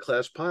and third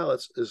class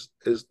pilots is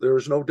there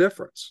is no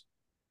difference.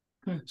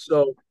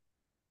 So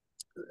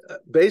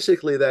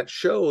basically that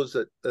shows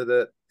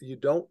that you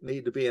don't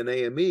need to be an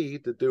AME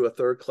to do a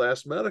third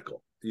class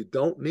medical. You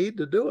don't need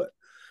to do it.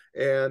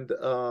 And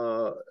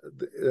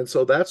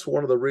so that's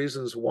one of the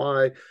reasons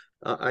why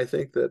I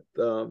think that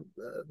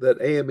that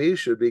AME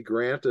should be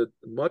granted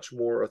much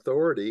more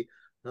authority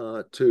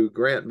to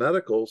grant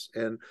medicals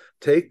and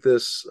take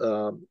this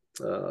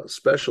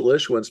special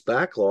issuance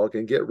backlog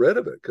and get rid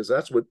of it, because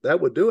that's what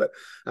that would do it.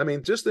 I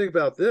mean, just think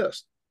about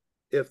this.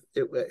 If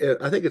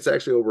I think it's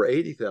actually over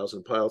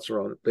 80,000 pilots are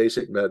on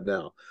basic med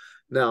now.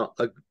 Now,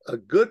 a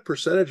good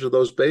percentage of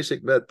those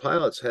basic med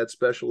pilots had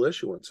special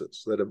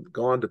issuances that have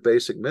gone to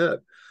basic med.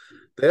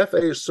 The FAA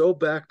is so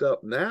backed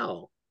up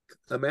now.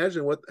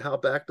 Imagine how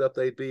backed up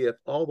they'd be if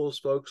all those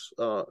folks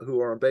who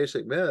are on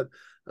basic med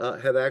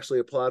had actually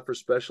applied for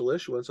special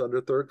issuance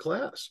under third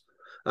class.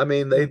 I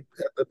mean, the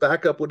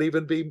backup would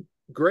even be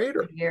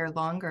greater. A year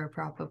longer,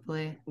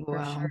 probably.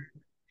 Wow. For sure.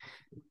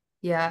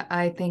 Yeah,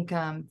 I think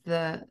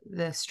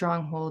the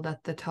stronghold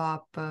at the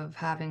top of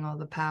having all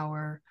the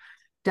power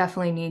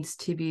definitely needs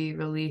to be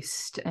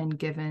released and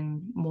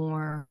given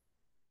more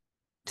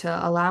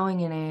to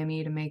allowing an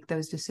AME to make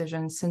those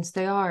decisions, since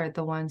they are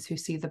the ones who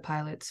see the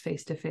pilots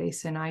face to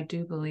face. And I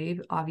do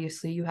believe,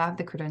 obviously, you have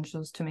the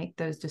credentials to make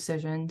those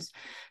decisions.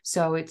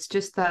 So it's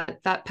just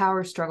that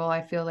power struggle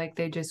I feel like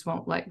they just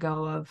won't let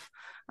go of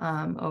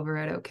over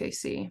at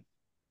OKC.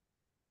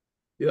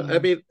 Yeah, I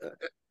mean,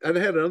 I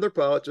had another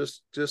pilot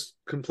just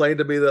complained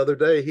to me the other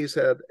day. He's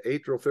had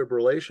atrial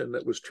fibrillation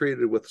that was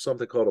treated with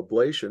something called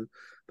ablation.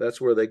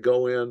 That's where they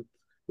go in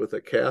with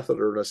a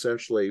catheter and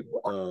essentially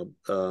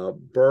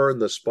burn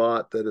the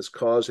spot that is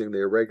causing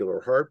the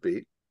irregular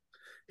heartbeat.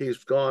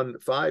 He's gone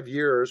 5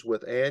 years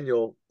with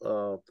annual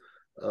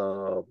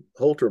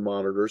Holter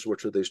monitors,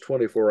 which are these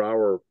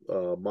 24-hour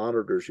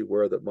monitors you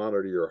wear that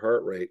monitor your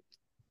heart rate.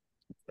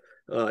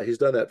 He's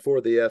done that for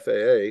the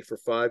FAA for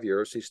 5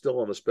 years. He's still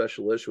on a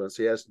special issuance.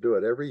 He has to do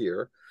it every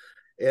year.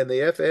 And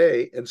the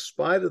FAA, in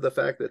spite of the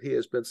fact that he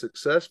has been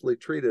successfully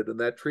treated and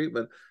that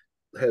treatment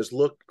has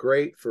looked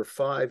great for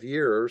 5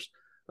 years,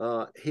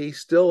 he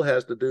still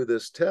has to do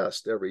this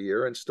test every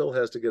year and still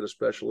has to get a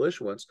special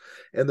issuance.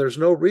 And there's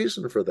no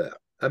reason for that.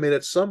 I mean,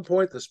 at some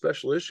point, the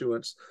special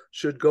issuance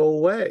should go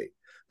away.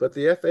 But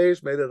the FAA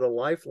has made it a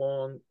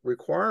lifelong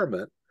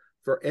requirement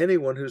for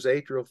anyone who's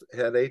had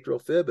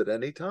atrial fib at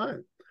any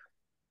time.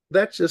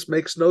 That just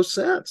makes no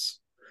sense.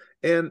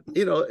 And,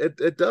 you know,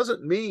 it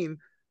doesn't mean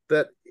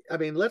that, I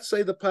mean, let's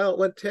say the pilot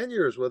went 10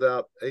 years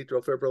without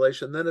atrial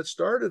fibrillation, then it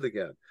started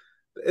again.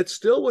 It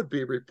still would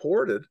be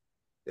reported.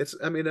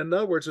 I mean, in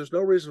other words, there's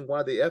no reason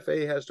why the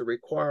FAA has to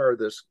require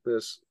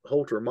this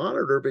Holter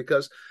monitor,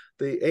 because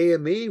the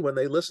AME, when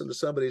they listen to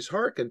somebody's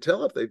heart, can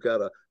tell if they've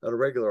got an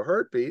irregular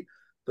heartbeat.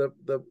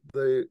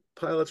 The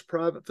pilot's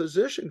private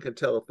physician can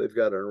tell if they've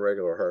got an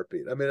irregular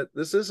heartbeat. I mean,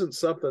 this isn't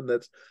something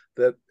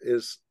that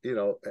is, you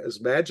know,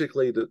 as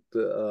magically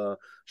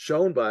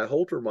shown by a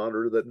Holter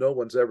monitor that no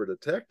one's ever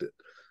detected.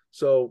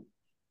 So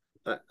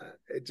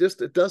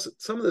it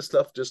doesn't. Some of this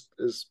stuff just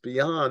is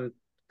beyond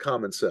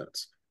common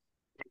sense.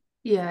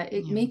 Yeah,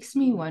 it makes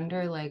me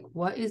wonder, like,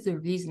 what is the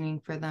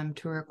reasoning for them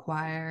to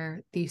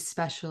require these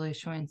special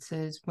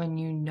issuances when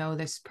you know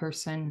this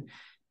person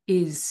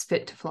is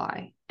fit to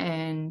fly?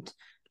 And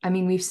I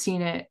mean, we've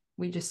seen it.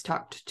 We just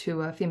talked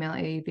to a female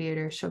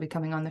aviator. She'll be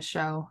coming on the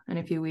show in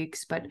a few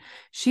weeks, but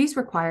she's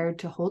required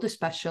to hold a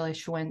special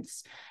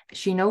issuance.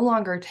 She no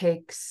longer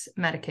takes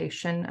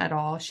medication at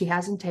all. She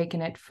hasn't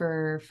taken it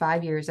for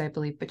 5 years, I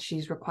believe, but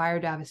she's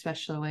required to have a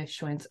special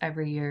issuance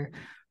every year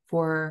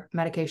for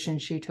medication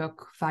she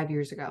took 5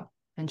 years ago.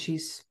 And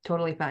she's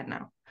totally fine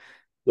now.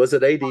 Was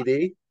it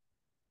ADD?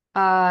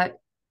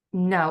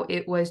 No,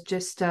 it was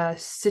just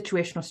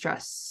situational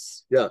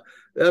stress. Yeah.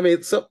 I mean,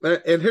 this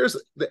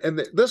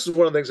is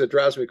one of the things that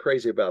drives me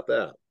crazy about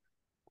that.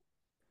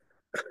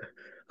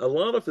 A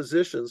lot of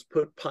physicians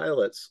put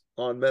pilots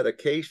on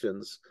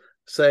medications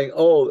saying,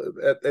 oh,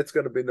 it's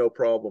going to be no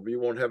problem. You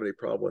won't have any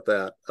problem with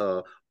that.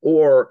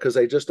 Or because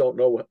they just don't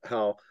know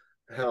how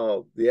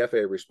the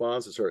FAA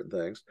responds to certain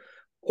things.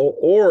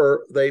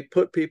 Or they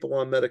put people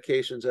on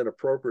medications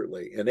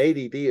inappropriately. And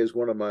ADD is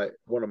one of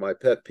my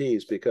pet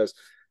peeves, because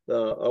a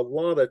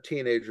lot of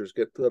teenagers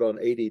get put on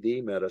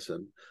ADD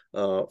medicine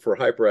for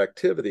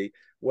hyperactivity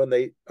when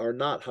they are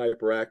not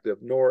hyperactive,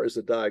 nor is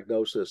the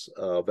diagnosis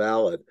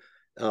valid.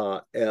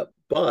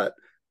 But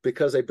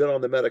because they've been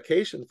on the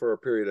medication for a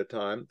period of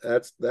time,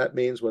 that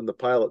means when the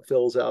pilot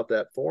fills out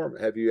that form,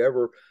 have you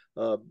ever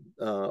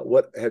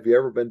have you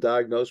ever been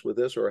diagnosed with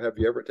this, or have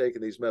you ever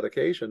taken these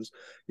medications?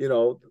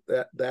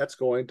 That's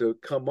going to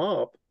come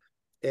up,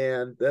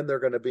 and then they're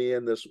going to be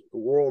in this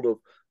world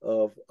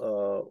of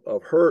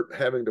hurt,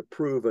 having to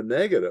prove a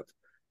negative,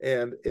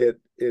 and it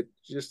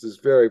just is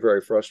very,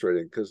 very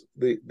frustrating, because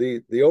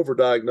the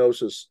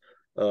overdiagnosis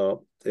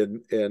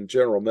in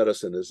general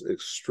medicine is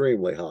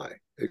extremely high,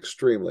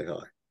 extremely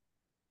high.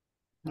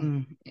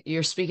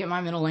 You're speaking my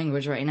middle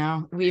language right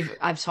now.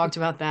 I've talked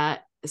about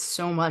that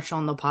so much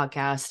on the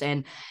podcast,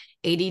 and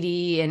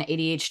ADD and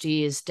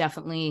ADHD is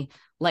definitely,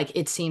 like,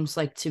 it seems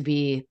like to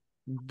be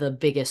the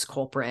biggest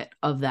culprit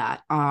of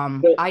that.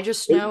 I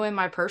just know in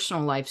my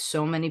personal life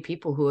so many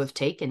people who have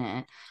taken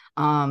it,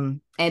 and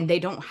they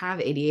don't have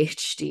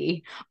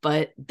ADHD,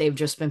 but they've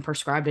just been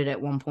prescribed it at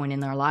one point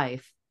in their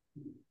life.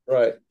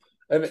 Right.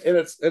 And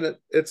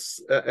it's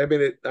I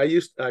mean,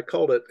 I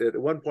called it, at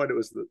one point it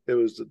was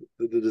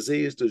the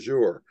disease du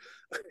jour.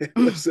 It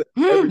was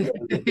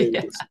everybody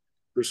Yeah. was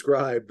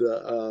prescribed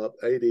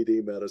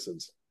ADD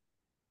medicines.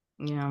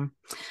 Yeah.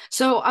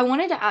 So I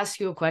wanted to ask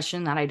you a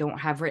question that I don't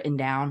have written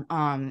down.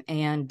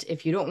 And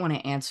if you don't want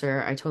to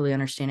answer, I totally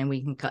understand and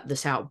we can cut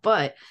this out.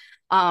 But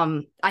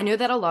I know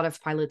that a lot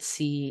of pilots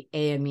see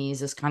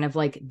AMEs as kind of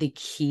like the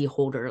key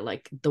holder,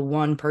 like the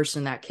one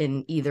person that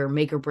can either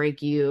make or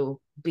break you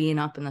being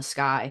up in the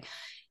sky.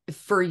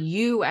 For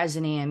you as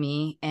an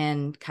AME,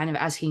 and kind of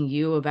asking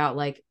you about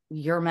like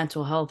your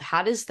mental health,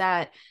 how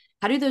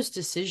do those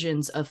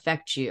decisions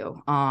affect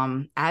you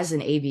as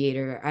an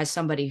aviator, as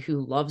somebody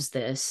who loves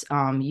this?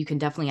 You can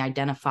definitely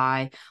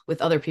identify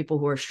with other people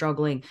who are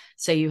struggling.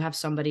 Say you have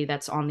somebody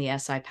that's on the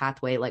SI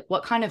pathway, like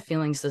what kind of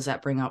feelings does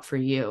that bring up for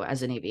you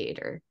as an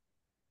aviator?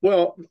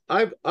 Well,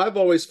 I've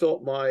always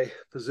felt my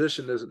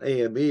position as an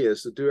AME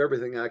is to do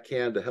everything I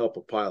can to help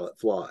a pilot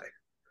fly.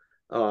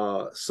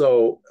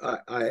 So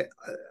I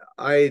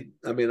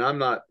mean, I'm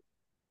not.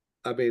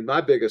 I mean, my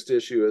biggest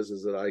issue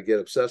is that I get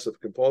obsessive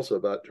compulsive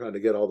about trying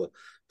to get all the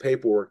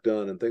paperwork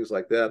done and things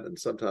like that, and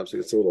sometimes it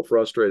gets a little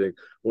frustrating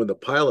when the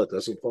pilot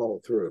doesn't follow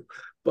through.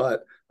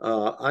 But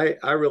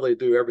I really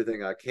do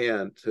everything I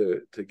can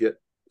to get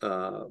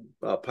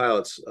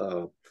pilots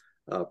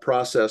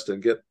processed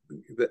and get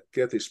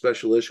these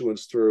special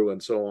issuance through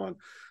and so on.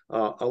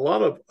 A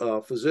lot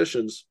of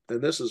physicians,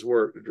 and this is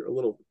where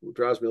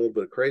drives me a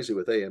little bit crazy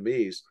with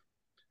AMEs.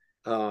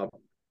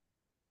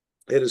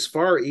 It is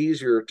far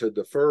easier to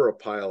defer a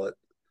pilot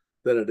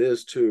than it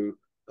is to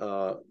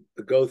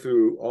go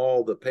through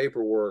all the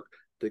paperwork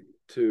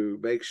to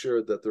make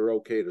sure that they're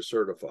okay to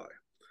certify.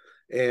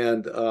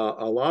 And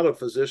a lot of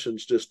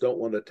physicians just don't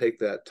want to take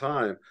that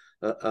time,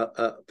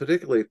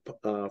 particularly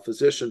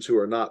physicians who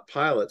are not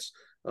pilots,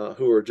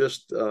 who are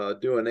just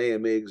doing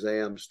AME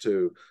exams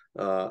to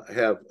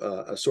have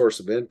a source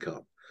of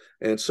income.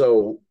 And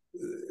so,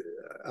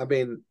 I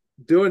mean,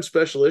 doing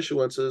special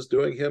issuances,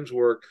 doing HIMS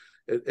work,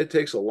 it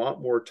takes a lot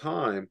more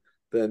time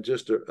than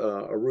just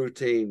a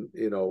routine,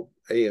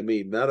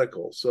 AME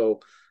medical.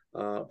 So,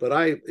 but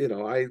I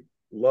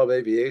love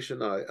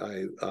aviation.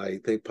 I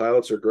think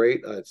pilots are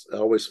great. It's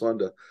always fun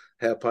to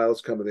have pilots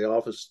come in the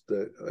office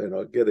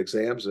to get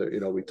exams.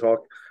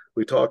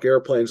 We talk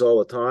airplanes all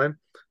the time,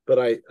 but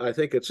I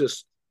think it's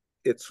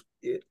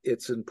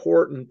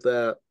important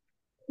that,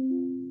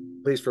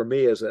 at least for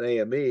me as an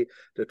AME,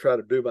 to try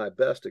to do my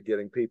best at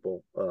getting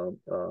people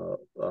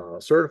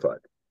certified.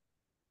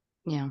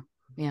 Yeah.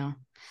 Yeah.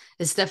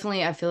 It's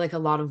definitely, I feel like a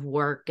lot of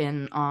work,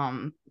 and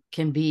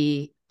can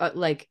be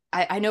like,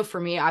 I know for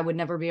me, I would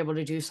never be able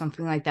to do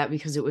something like that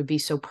because it would be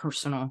so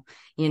personal.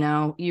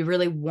 You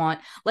really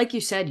want, like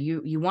you said,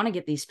 you want to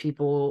get these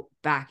people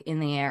back in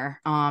the air.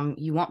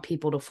 You want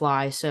people to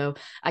fly. So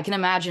I can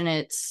imagine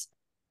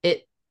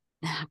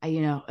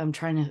I'm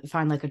trying to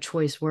find like a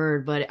choice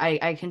word, but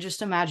I can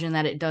just imagine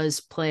that it does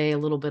play a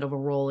little bit of a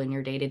role in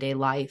your day-to-day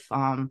life,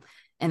 and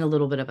a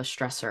little bit of a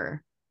stressor.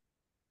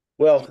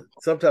 Well,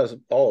 sometimes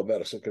all of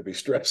medicine can be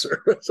stressor.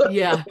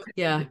 Yeah,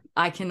 yeah.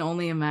 I can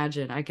only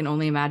imagine. I can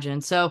only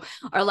imagine. So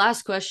our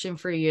last question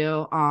for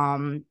you,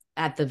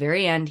 at the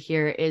very end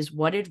here, is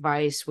what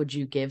advice would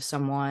you give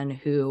someone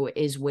who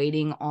is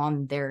waiting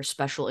on their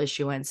special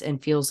issuance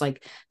and feels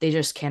like they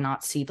just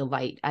cannot see the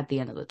light at the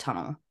end of the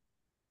tunnel?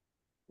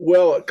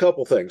 Well, a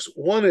couple things.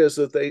 One is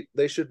that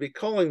they should be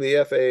calling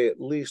the FAA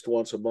at least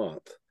once a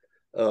month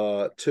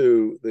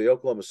to the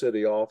Oklahoma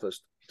City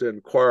office to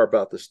inquire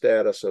about the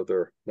status of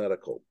their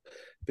medical,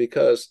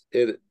 because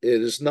it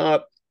is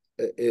not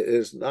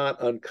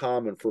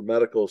uncommon for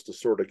medicals to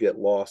sort of get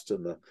lost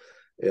in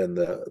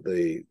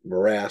the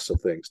morass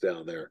of things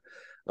down there.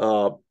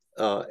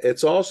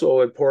 It's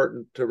also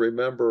important to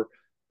remember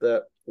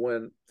that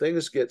when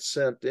things get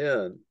sent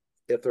in,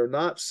 if they're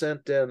not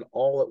sent in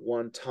all at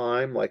one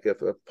time, like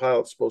if a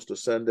pilot's supposed to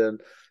send in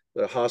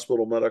the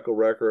hospital medical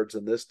records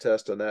and this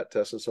test and that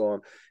test and so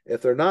on,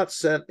 if they're not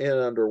sent in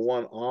under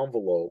one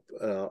envelope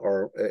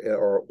or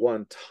at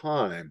one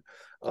time,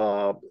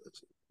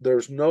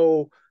 there's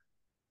no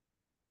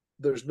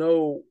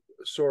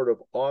sort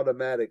of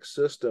automatic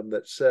system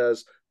that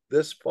says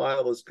this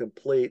file is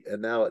complete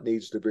and now it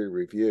needs to be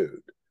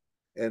reviewed.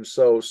 And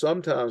so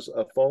sometimes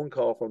a phone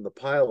call from the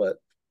pilot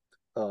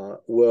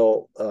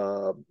will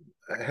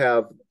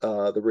have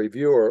the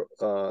reviewer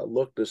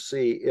look to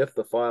see if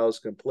the file is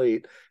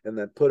complete and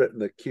then put it in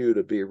the queue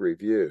to be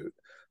reviewed.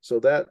 So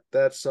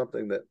that's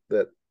something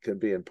that can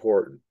be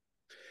important.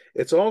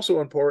 It's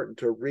also important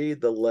to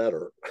read the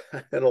letter.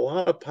 And a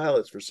lot of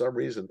pilots, for some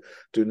reason,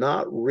 do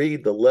not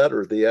read the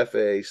letter the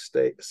FAA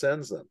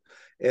sends them.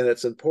 And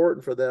it's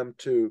important for them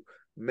to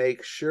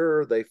make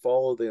sure they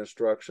follow the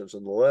instructions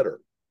in the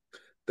letter.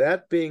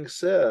 That being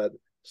said,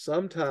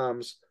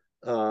 sometimes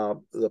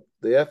the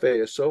FAA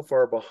is so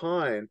far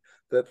behind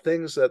that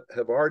things that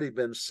have already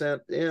been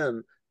sent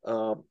in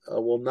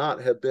will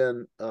not have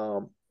been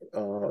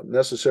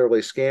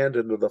necessarily scanned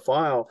into the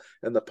file,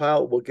 and the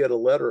pilot will get a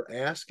letter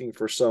asking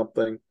for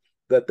something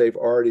that they've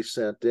already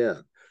sent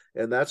in.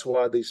 And that's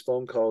why these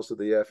phone calls to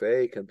the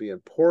FAA can be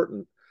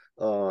important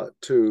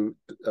to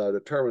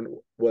determine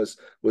was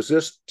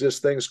this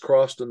just things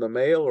crossed in the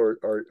mail,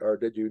 or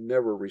did you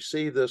never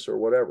receive this, or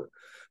whatever.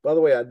 By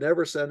the way, I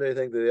never send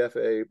anything to the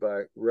FAA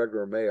by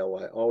regular mail.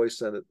 I always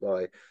send it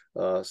by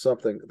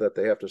something that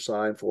they have to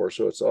sign for.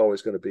 So it's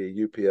always going to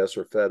be UPS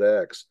or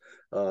FedEx,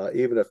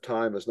 even if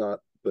time is not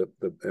the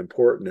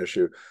important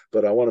issue.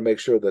 But I want to make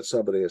sure that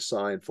somebody has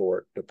signed for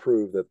it to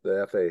prove that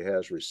the FAA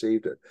has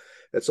received it.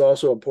 It's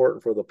also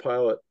important for the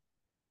pilot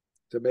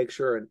to make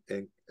sure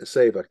and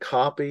save a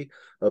copy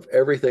of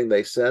everything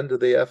they send to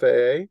the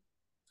FAA.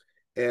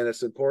 And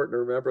it's important to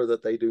remember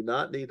that they do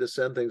not need to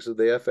send things to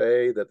the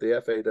FAA that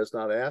the FAA does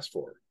not ask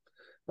for.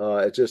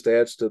 It just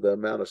adds to the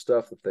amount of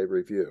stuff that they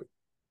review.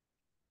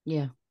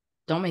 Yeah.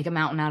 Don't make a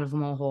mountain out of a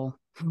molehill.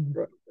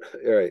 Right.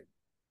 Right.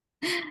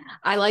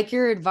 I like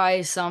your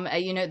advice.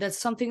 That's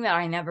something that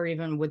I never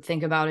even would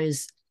think about,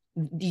 is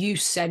you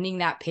sending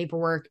that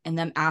paperwork and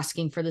them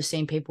asking for the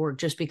same paperwork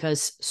just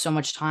because so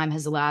much time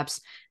has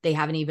elapsed. They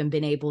haven't even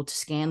been able to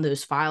scan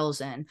those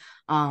files in.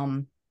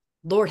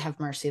 Lord have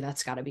mercy,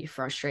 that's got to be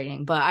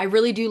frustrating. But I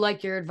really do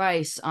like your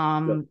advice.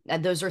 And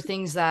those are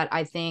things that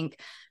I think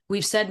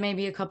we've said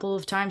maybe a couple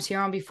of times here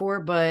on before,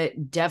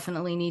 but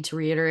definitely need to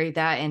reiterate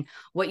that. And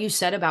what you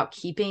said about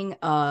keeping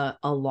a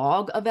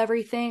log of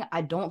everything,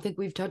 I don't think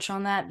we've touched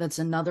on that. That's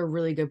another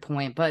really good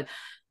point. But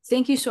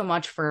thank you so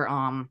much for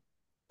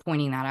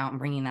pointing that out and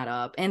bringing that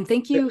up. And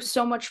thank you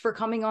so much for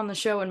coming on the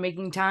show and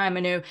making time. I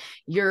know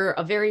you're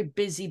a very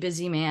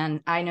busy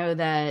man. I know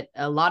that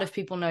a lot of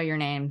people know your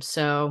name.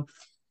 So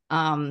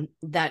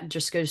that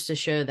just goes to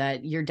show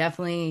that you're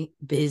definitely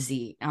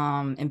busy.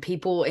 And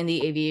people in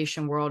the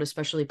aviation world,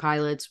 especially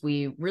pilots,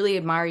 we really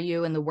admire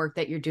you and the work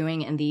that you're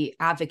doing and the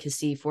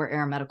advocacy for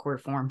air medical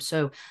reform.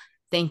 So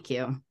thank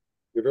you.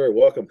 You're very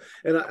welcome.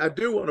 And I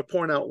do want to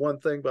point out one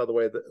thing, by the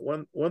way,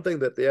 that one thing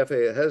that the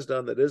FAA has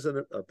done that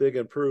isn't a big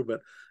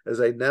improvement is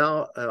they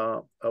now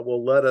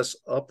will let us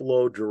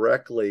upload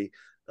directly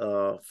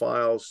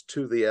files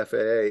to the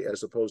FAA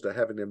as opposed to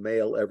having to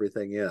mail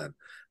everything in.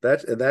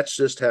 That's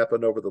just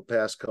happened over the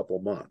past couple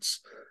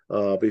months.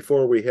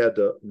 Before we had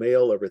to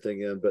mail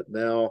everything in, but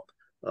now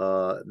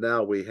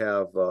we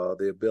have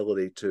the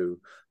ability to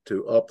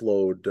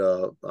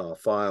upload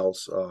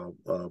files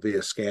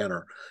via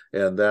scanner,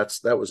 and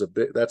that's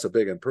a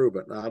big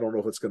improvement. Now, I don't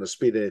know if it's going to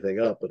speed anything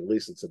up, but at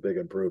least it's a big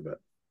improvement.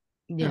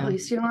 Yeah. At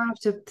least you don't have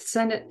to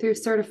send it through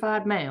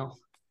certified mail.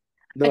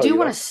 No, I do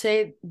want to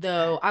say,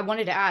 though, I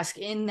wanted to ask,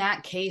 in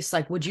that case,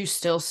 like, would you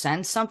still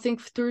send something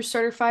through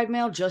certified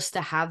mail just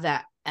to have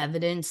that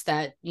evidence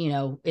that,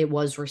 it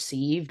was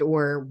received,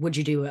 or would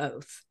you do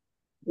both?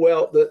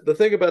 Well, the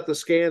thing about the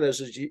scan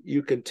is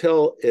you can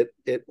tell it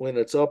when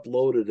it's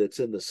uploaded, it's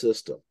in the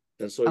system.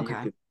 And so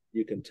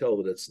you can tell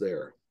that it's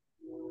there.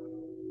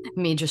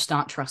 Me just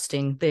not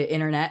trusting the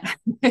internet.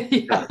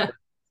 Yeah.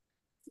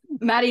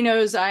 Maddie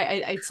knows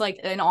it's like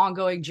an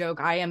ongoing joke.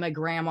 I am a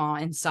grandma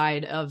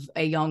inside of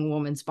a young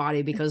woman's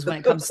body, because when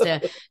it comes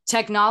to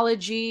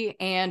technology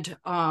and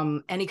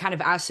any kind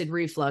of acid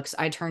reflux,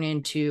 I turn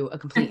into a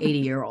complete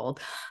 80-year-old.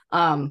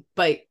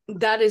 But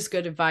that is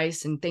good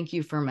advice, and thank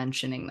you for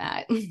mentioning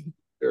that.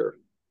 Sure.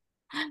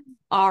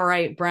 All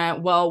right,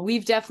 Brent. Well,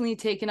 we've definitely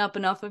taken up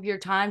enough of your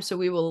time, so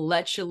we will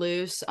let you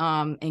loose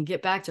and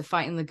get back to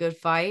fighting the good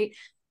fight.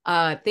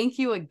 Thank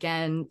you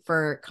again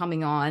for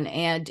coming on.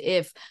 And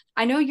if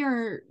I know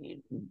you're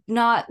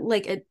not,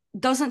 like, it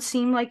doesn't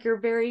seem like you're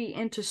very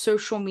into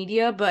social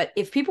media, but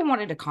if people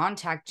wanted to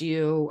contact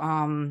you,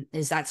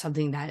 is that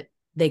something that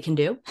they can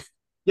do?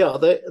 Yeah,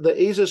 the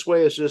easiest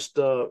way is just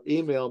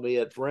email me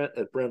at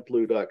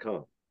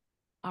brent@brentblue.com.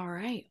 All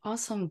right,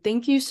 awesome.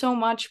 Thank you so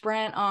much,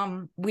 Brent.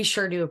 We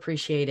sure do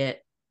appreciate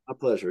it. My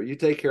pleasure. You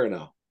take care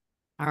now.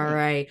 All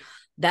right.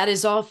 That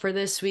is all for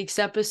this week's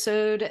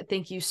episode.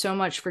 Thank you so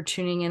much for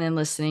tuning in and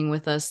listening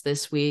with us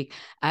this week.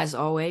 As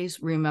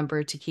always,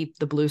 remember to keep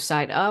the blue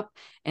side up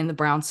and the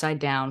brown side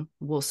down.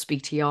 We'll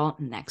speak to y'all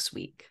next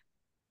week.